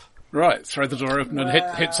 Right, throw the door open and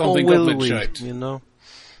hit something goblin-shaped. You know.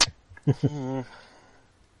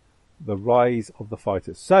 The rise of the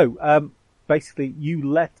fighters. So, basically, you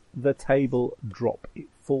let the table drop. It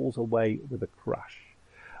falls away with a crash.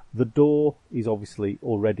 The door is obviously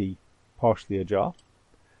already partially ajar.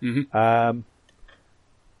 Mm-hmm.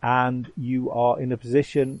 And you are in a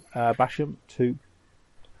position, Basham, to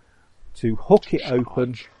hook it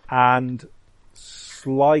open and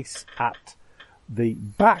slice at the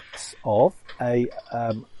backs of a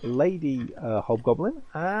lady hobgoblin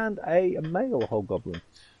and a male hobgoblin.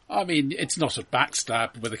 I mean, it's not a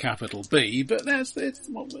backstab with a capital B, but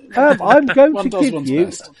I'm going one to does give one's you.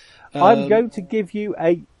 best. I'm going to give you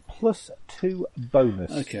a +2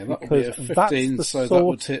 bonus. Okay, that would be a 15, so that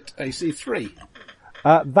would hit AC 3.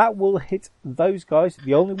 That will hit those guys.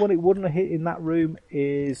 The only one it wouldn't hit in that room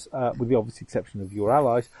is, with the obvious exception of your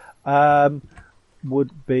allies,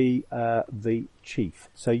 would be the chief.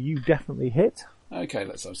 So you definitely hit. Okay,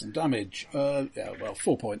 let's have some damage. 4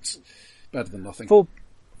 points. Better than nothing.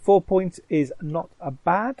 4 points is not a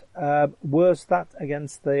bad. Was that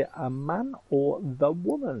against the man or the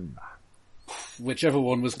woman? Whichever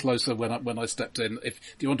one was closer when I stepped in. Do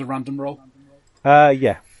you want a random roll?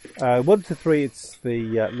 Yeah. 1 to 3, it's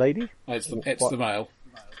the lady. It's the male.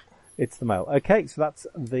 It's the male. Okay, so that's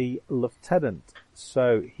the lieutenant.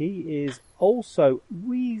 So he is also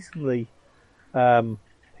reasonably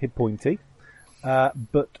hit pointy,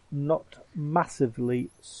 but not massively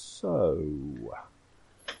so.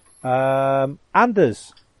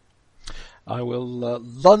 Anders. I will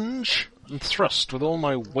lunge and thrust with all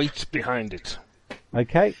my weight behind it.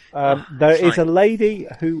 Okay. There is a lady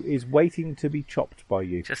who is waiting to be chopped by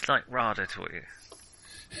you. Just like Rada taught you.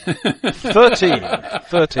 13.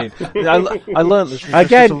 I learned this from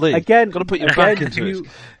Again, Got to put your back into it.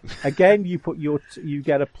 Again, you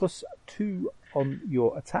get a +2 on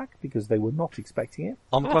your attack because they were not expecting it.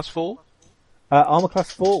 Armor class 4? Armor class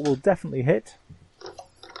 4 will definitely hit.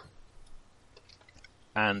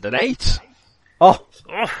 And an 8. Oh!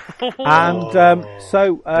 And,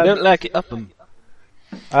 so... I don't like it up them.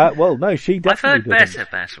 Well, no, she I've definitely heard doesn't. better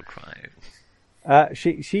battle cry.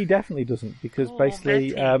 She definitely doesn't, because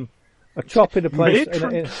basically, a chop in a place...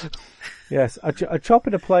 Yes, a chop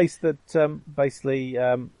in a place that, basically,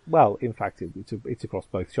 well, in fact, it's across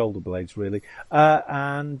both shoulder blades, really.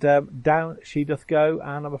 And down she doth go,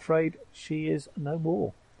 and I'm afraid she is no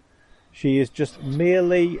more. She is just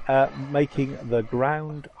merely making the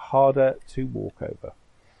ground harder to walk over.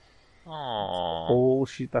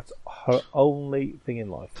 Aww. That's her only thing in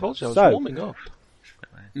life. Told you I was warming up.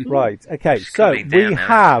 Right, okay, She's so cooling down we now.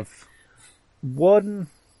 have one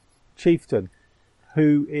chieftain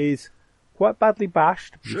who is quite badly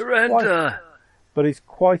bashed. But he's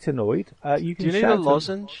quite annoyed. You can Do you need shout a him.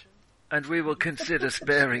 lozenge? And we will consider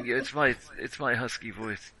sparing you. It's my husky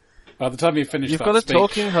voice. By the time you finish You've that got a speech,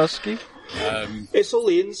 talking husky? It's all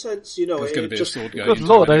the incense, you know. there's going to be just, a sword going Good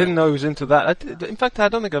into lord, it. I didn't know he was into that. In fact, I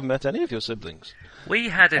don't think I've met any of your siblings. We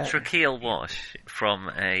had a tracheal wash from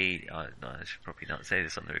a... Oh, no, I should probably not say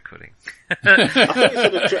this on the recording. I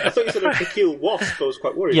thought you said a tracheal wasp. I was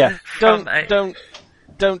quite worried. Yeah, From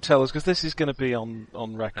don't tell us, because this is going to be on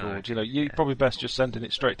record. Oh, You know, you probably best just sending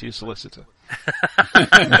it straight to your solicitor. Okay,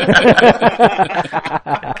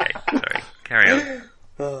 sorry. Carry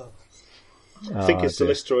on. I think his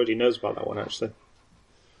solicitor already knows about that one, actually.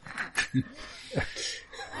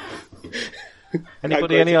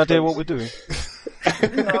 Anybody any idea what we're doing?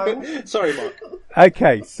 Sorry, Mark.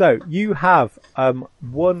 Okay, so you have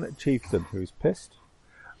one chieftain who's pissed.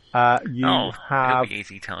 You He'll have be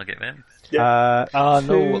easy target then. No,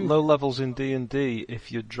 two- low levels in D&D,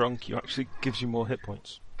 if you're drunk, you actually gives you more hit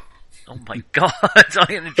points. Oh my god, I'm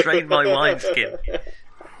going to drain my wineskin.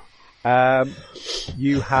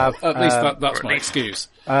 you have At least or that's at my least- excuse.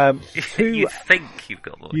 two. You think you've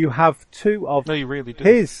got more. You have two of No, you really do.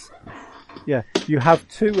 his. Yeah, you have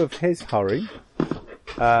two of his hurry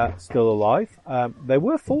still alive. There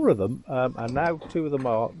were four of them, and now two of them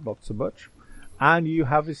are not so much. And you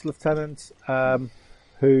have his lieutenant,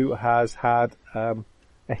 who has had a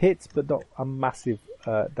hit, but not a massive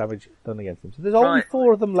damage done against him. So there's only Right.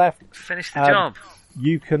 four of them left. Finish the job.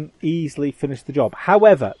 You can easily finish the job.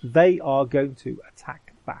 However, they are going to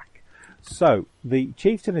attack back. So the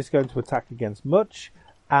chieftain is going to attack against Much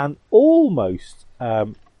and almost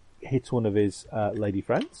hit one of his lady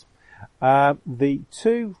friends. The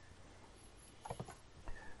two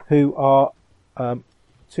who are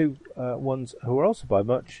ones who are also by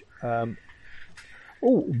Much.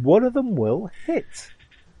 One of them will hit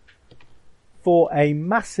for a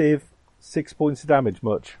massive 6 points of damage.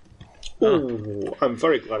 Much. Ooh, I'm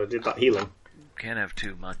very glad I did that healing. Can't have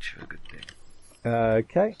too much of a good thing.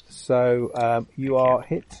 Okay, so you are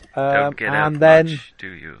hit, Don't get out and then much, do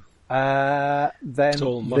you? then It's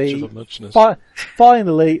all much the of a muchness.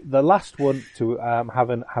 finally the last one to have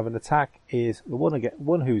an attack is the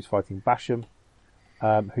one who's fighting Basham,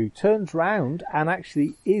 who turns round and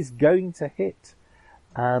actually is going to hit,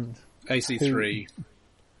 and AC3.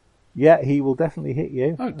 yeah, he will definitely hit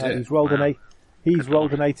you. Oh, dear. He's rolled Wow. He's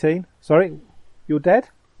rolled an 18. Sorry, you're dead.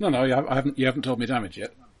 No, you haven't told me damage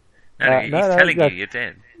yet. No, no, he's no, telling no. you you're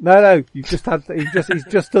dead. No, you just had. He's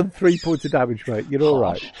just done 3 points of damage, mate. You're all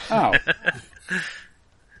right. Ow.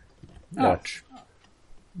 Ouch.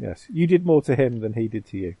 Yes, you did more to him than he did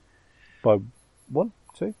to you. By 1,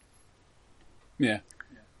 2. Yeah,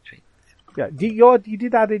 Yeah, you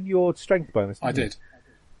did add in your strength bonus. I didn't did. you?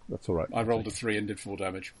 That's all right. I rolled a 3 and did 4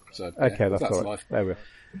 damage. So Okay, yeah, that's all right. life. There we go.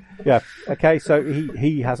 Yeah. Okay, so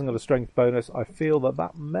he hasn't got a strength bonus. I feel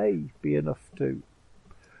that may be enough to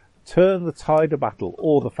turn the tide of battle,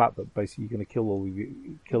 or the fact that basically you're going to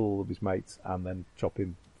kill all of his mates and then chop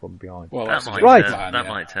him from behind. Well, That that's might, a Right. good plan, that yeah.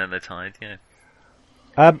 might turn the tide, yeah.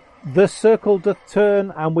 The circle doth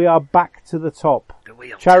turn, and we are back to the top. The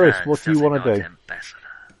wheel Charis, turns, what do you does it want to not, do?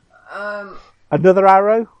 Ambassador? Another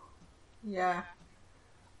arrow? Yeah.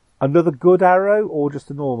 Another good arrow, or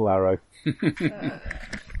just a normal arrow?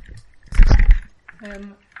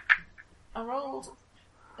 I rolled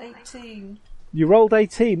 18. You rolled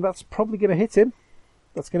 18. That's probably going to hit him.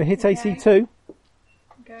 That's going to hit Okay. AC2.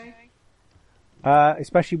 Okay.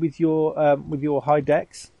 especially with your high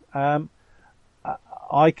dex.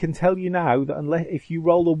 I can tell you now that unless if you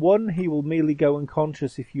roll a 1, he will merely go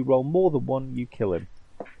unconscious. If you roll more than 1, you kill him.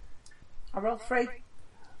 I roll 3.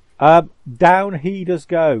 Down he does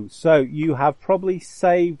go. So you have probably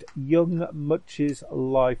saved young Much's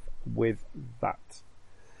life with that.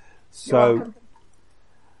 So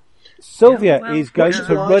Sylvia is going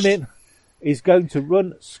to run in. Is going to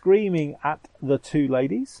run screaming at the two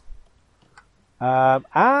ladies,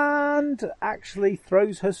 and actually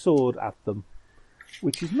throws her sword at them,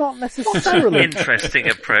 which is not necessarily interesting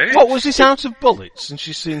approach. What was this out of bullets? And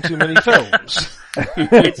she's seen too many films.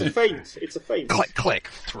 It's a feint. It's a feint. Click, click,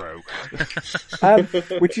 throw.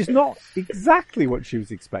 Which is not exactly what she was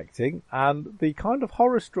expecting, and the kind of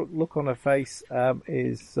horror-struck look on her face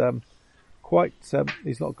is quite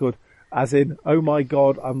is not good. As in, oh my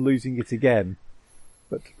god, I'm losing it again.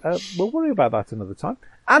 But we'll worry about that another time.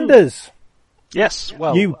 Anders, Yes,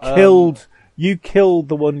 well, you killed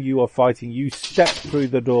the one you are fighting. You stepped through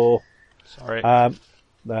the door. Sorry.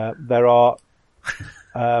 There are.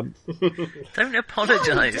 Don't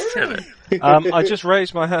apologise to them. I just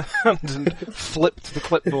raised my hand and flipped the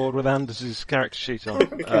clipboard with Anders' character sheet on.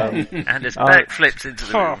 And his back flips into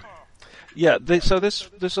the room. Yeah, so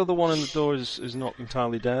this other one in the door is not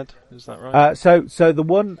entirely dead. Is that right? So the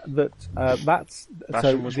one that that's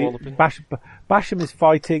Basham was walloping? Basham is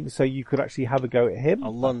fighting, so you could actually have a go at him.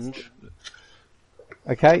 I'll lunge.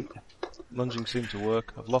 Okay. Lunging seemed to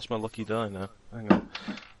work. I've lost my lucky die now. Hang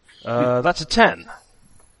on. That's a 10.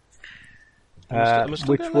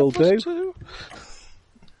 Which will do. 2?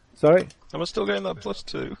 Sorry. Am I still getting that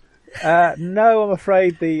 +2? No, I'm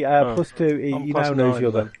afraid the +2. He now knows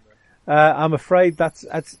you're there. I'm afraid it's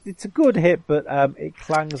a good hit, but it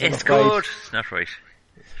clangs. It's good. Not right.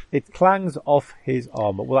 It clangs off his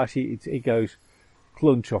armour. Well, actually, it goes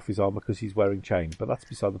clunch off his armour because he's wearing chain. But that's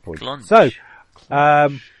beside the point. Clunch. So, I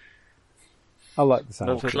like the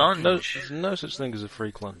sound. Clunch. No such thing as a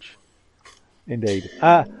free clunch. Indeed.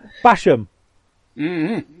 Basham.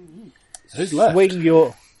 Mm-hmm. Who's left?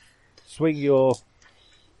 Swing your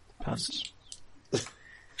Pants.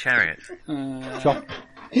 Chariot. chop.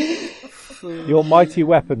 Your mighty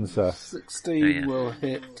weapon, sir. 16 will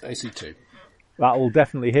hit AC2. That will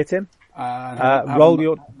definitely hit him. Roll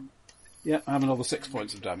your... Yeah, I have another 6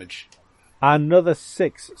 points of damage. Another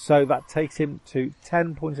 6, so that takes him to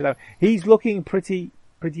 10 points of damage. He's looking pretty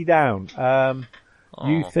down.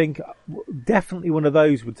 You think definitely one of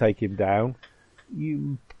those would take him down.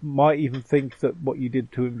 You might even think that what you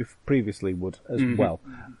did to him previously would as well.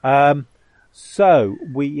 So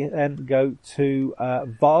we then go to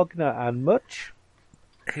Wagner and Much.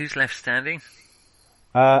 Who's left standing?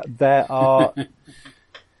 There are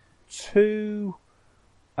 2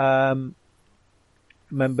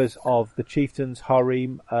 members of the chieftain's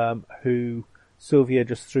harem who Sylvia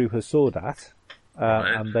just threw her sword at,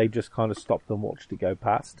 and they just kind of stopped and watched it go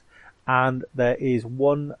past. And there is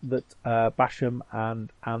one that Basham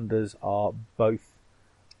and Anders are both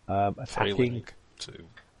attacking.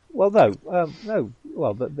 Well, no.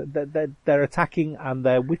 Well, they're attacking and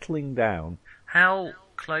they're whittling down. How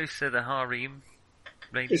close are the harem?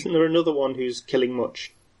 Maybe? Isn't there another one who's killing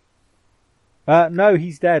Much? No,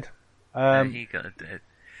 he's dead. He got dead.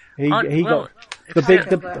 He got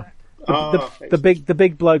the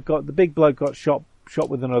big bloke got shot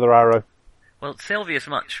with another arrow. Well, Sylvia's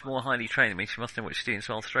much more highly trained than me. She must know what she's doing,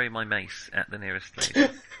 so I'll throw my mace at the nearest lady.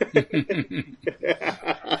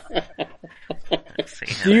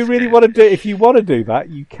 Do you really want to do? If you want to do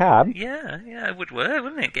that, you can. Yeah, it would work,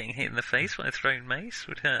 wouldn't it? Getting hit in the face by a thrown mace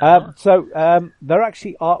would hurt. There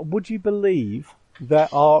actually are. Would you believe there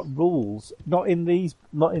are rules? Not in these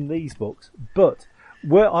books, but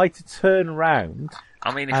were I to turn round,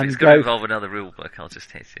 I mean, if it's going to involve another rule book, I'll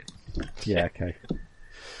just hit it. Yeah, okay.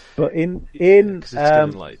 But in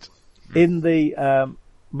the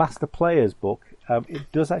Master Player's book,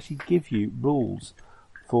 it does actually give you rules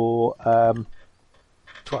for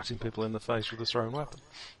twatting people in the face with a thrown weapon.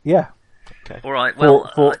 Yeah. Okay. All right.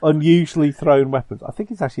 Well, for unusually thrown weapons, I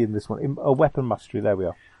think it's actually in this one. In a weapon mastery. There we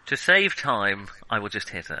are. To save time, I will just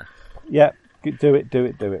hit her. Yeah. Do it.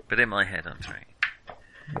 But in my head, I'm trying.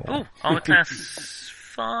 Yeah. Oh, armor class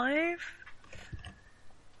 5.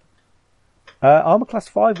 Armor class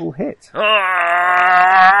 5 will hit. 5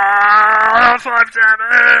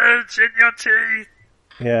 damage in your teeth.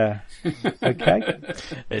 Yeah. Okay.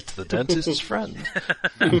 It's the dentist's friend.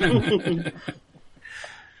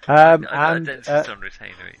 And dentist on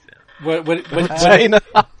retainer. Retainer.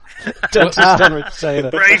 Dentist on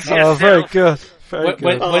retainer. Brace yourself. Oh, very good. Very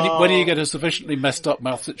good. When you get a sufficiently messed up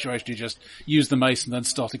mouth situation, you just use the mace and then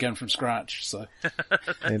start again from scratch. So,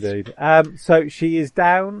 Indeed. So she is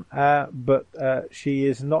down, but she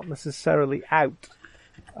is not necessarily out.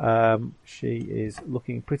 She is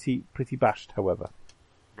looking pretty bashed, however.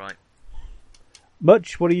 Right.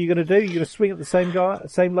 Much, what are you going to do? You're going to swing at the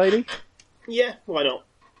same lady? Yeah, why not?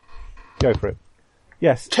 Go for it.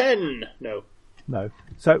 Yes. 10. No.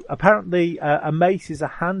 So apparently, a mace is a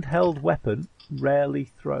handheld weapon, rarely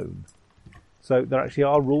thrown. So there actually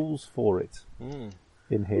are rules for it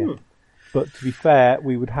in here. But to be fair,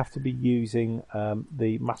 we would have to be using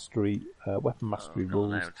the mastery, weapon mastery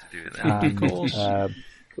rules. Not allowed to do that. And, Of course.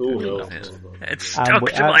 No. It's stuck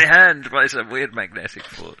to my hand by some weird magnetic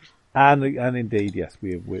force. And indeed, yes,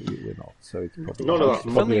 we're not. So it's probably None of that.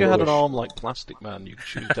 If only you had an arm like Plastic Man, you could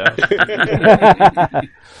shoot out.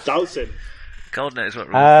 Dowson. God knows what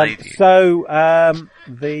rules they do.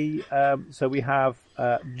 So we have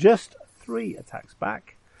just 3 attacks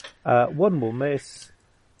back. One will miss,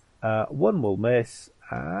 one will miss,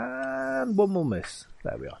 and one will miss.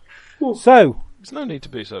 There we are. Ooh. So There's no need to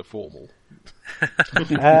be so formal.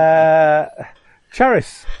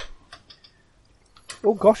 Charis.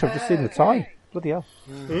 Oh gosh, I've just seen the time. Bloody hell.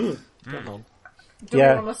 Come on. Do we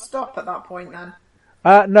want to stop at that point then?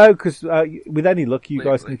 No, because with any luck, you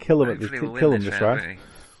guys can kill him this round.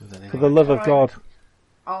 For the love of God.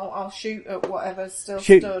 I'll shoot at whatever's still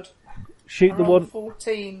Shoot. stood. Shoot the one.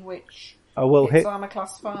 14, which I will hits hit. armor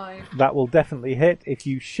class 5. That will definitely hit. If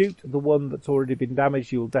you shoot the one that's already been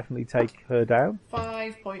damaged, you will definitely take her down.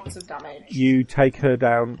 5 points of damage. You take her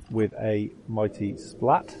down with a mighty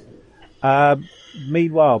splat.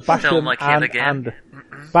 Meanwhile, Basham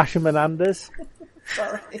and Anders.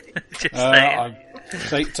 Sorry. Just saying.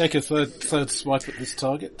 Take a third swipe at this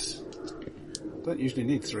target. Don't usually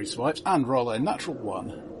need 3 swipes, and roll a natural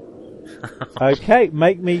 1. Okay,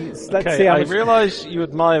 make me. Let's see how I much. realise you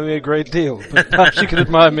admire me a great deal, but perhaps you could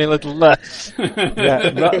admire me a little less.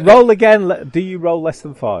 Yeah, roll again. Do you roll less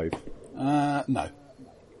than 5? No.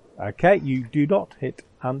 Okay, you do not hit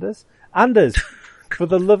Anders. Anders, for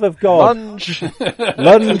the love of God,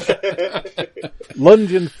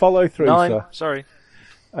 lunge and follow through, 9. sir. Sorry.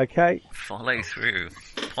 Okay. Follow through.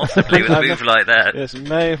 Possibly with a move like that. Yes,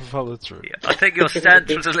 may have followed through. Yeah, I think your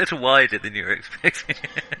stance was a little wider than you were expecting.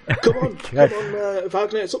 Come on,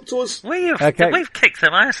 Wagner, it's up to us. We've kicked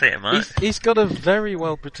some ass here, mate. He's got a very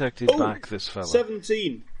well protected back, this fella.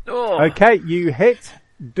 17. Oh. Okay, you hit.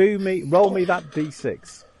 Roll me that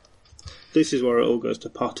d6. This is where it all goes to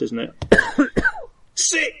pot, isn't it?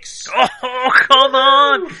 6! Oh, come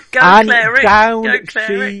on! Go, And Cleric! down Go,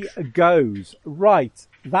 Cleric! she goes. Right,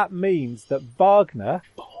 that means that Wagner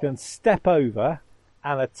can step over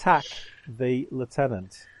and attack the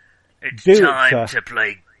lieutenant. It's Do it, time sir. to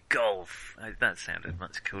play golf. Oh, that sounded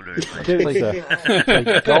much cooler. Do it, sir.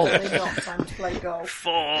 Play golf. Definitely not time to play golf.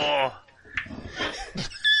 4.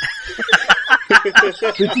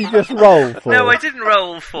 Did you just roll for? No, I didn't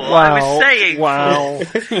roll 4. Wow. I was saying 4. Wow.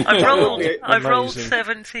 I've rolled Amazing.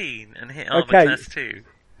 17 and hit armor Okay. class 2.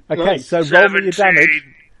 Okay, so 17. roll me your damage.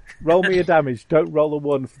 Roll me your damage. Don't roll a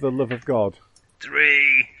 1 for the love of God.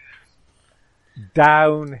 3.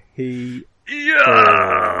 Down he.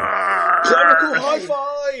 Yeah! Clerical high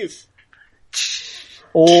 5!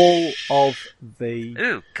 All of the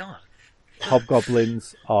Oh, God.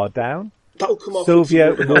 hobgoblins are down. That'll come off. Sylvia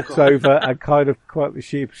with some walks over and kind of quite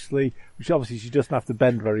sheepishly, which obviously she doesn't have to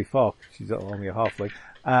bend very far, 'cause she's only a halfling,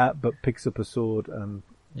 but picks up a sword and,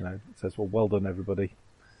 says, well done everybody.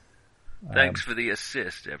 Thanks for the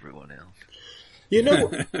assist, everyone else. You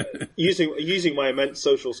know, using my immense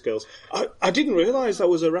social skills, I didn't realise that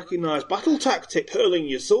was a recognised battle tactic, hurling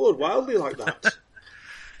your sword wildly like that.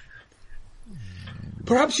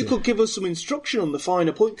 Perhaps you could give us some instruction on the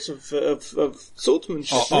finer points of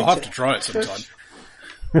swordsmanship. I'll have to try it sometime.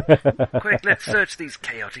 Quick, let's search these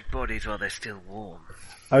chaotic bodies while they're still warm.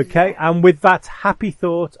 Okay, and with that happy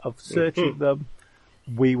thought of searching them,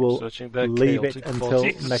 we will Searching their leave it chaotic until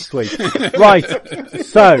bodies. next week. Right,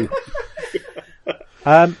 so,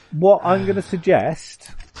 what I'm going to suggest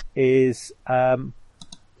is,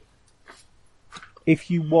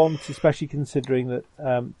 if you want, especially considering that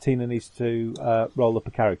Tina needs to roll up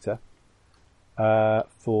a character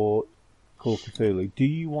for Call of Cthulhu, do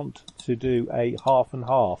you want to do a half and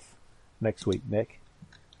half next week, Nick?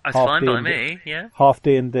 That's Half fine by D&D. me, yeah. Half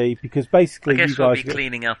D&D, because basically I guess you we'll guys... be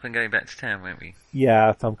cleaning up and going back to town, won't we?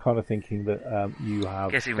 Yeah, I'm kind of thinking that you have...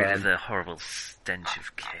 Getting rid of the horrible stench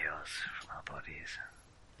of chaos from our bodies.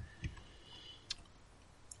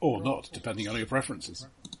 Or not, depending on your preferences.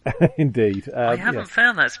 Indeed. I haven't yes.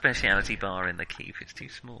 found that speciality bar in the keep. It's too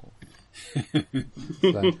small.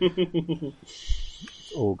 It's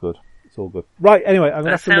all good. It's all good. Right, anyway, I'm going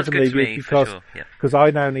to have to That sounds live and good leave to you me, because for sure. Yeah. cause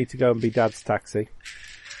I now need to go and be Dad's taxi.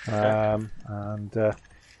 Well,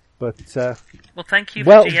 thank you for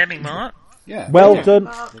well- DMing, Mark. Yeah. Well yeah. done.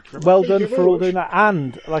 Well Thank done you for very all much. doing that.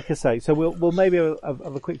 And, like I say, so we'll maybe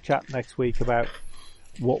have a quick chat next week about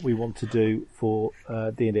what we want to do for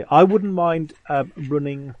D&D. I wouldn't mind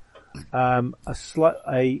running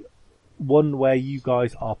a one where you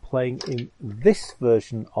guys are playing in this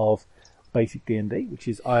version of Basic D&D, which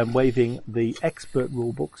is I am waiving the expert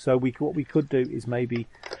rulebook. So what we could do is maybe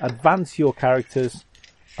advance your characters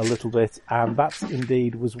a little bit, and that's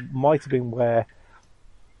indeed might have been where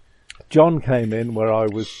John came in, where I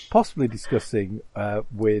was possibly discussing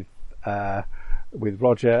with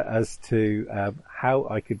Roger as to how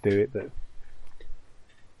I could do it. That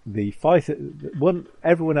the fight,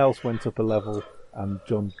 everyone else went up a level, and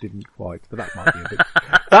John didn't quite. But that might be a bit.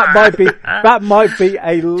 that might be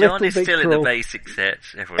a little John is bit still cruel. in the basic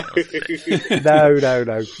sets. Everyone else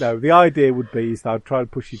is. No. The idea would be is that I'd try and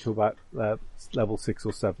push you to about level 6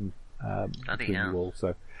 or 7 Bloody between hell. you all.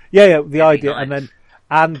 So yeah, the idea, nice.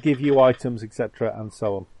 and give you items, etc., and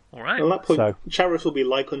so on. All right. At that point, So- Charis will be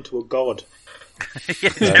like unto a god. Yeah,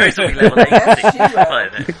 Terry's will be level 86 by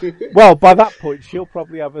then. Well, by that point, she'll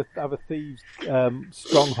probably have a thieves'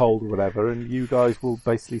 stronghold or whatever, and you guys will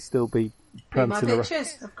basically still be Be my prancing around.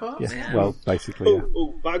 bitches, of course. Yeah, Yeah. well, basically, yeah.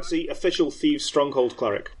 Oh, Bagsy, official thieves stronghold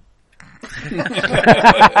cleric.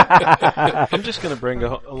 I'm just going to bring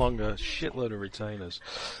along a shitload of retainers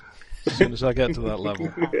as soon as I get to that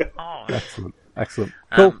level. Oh, Excellent.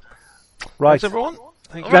 Cool. Right, Thanks, everyone.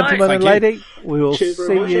 Thank you. All right. gentlemen and Thank you. lady, we will Cheers very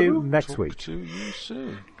see much, you everyone. next Talk week. to you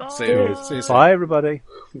soon. See you soon. Bye, everybody.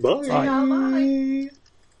 Bye. Bye.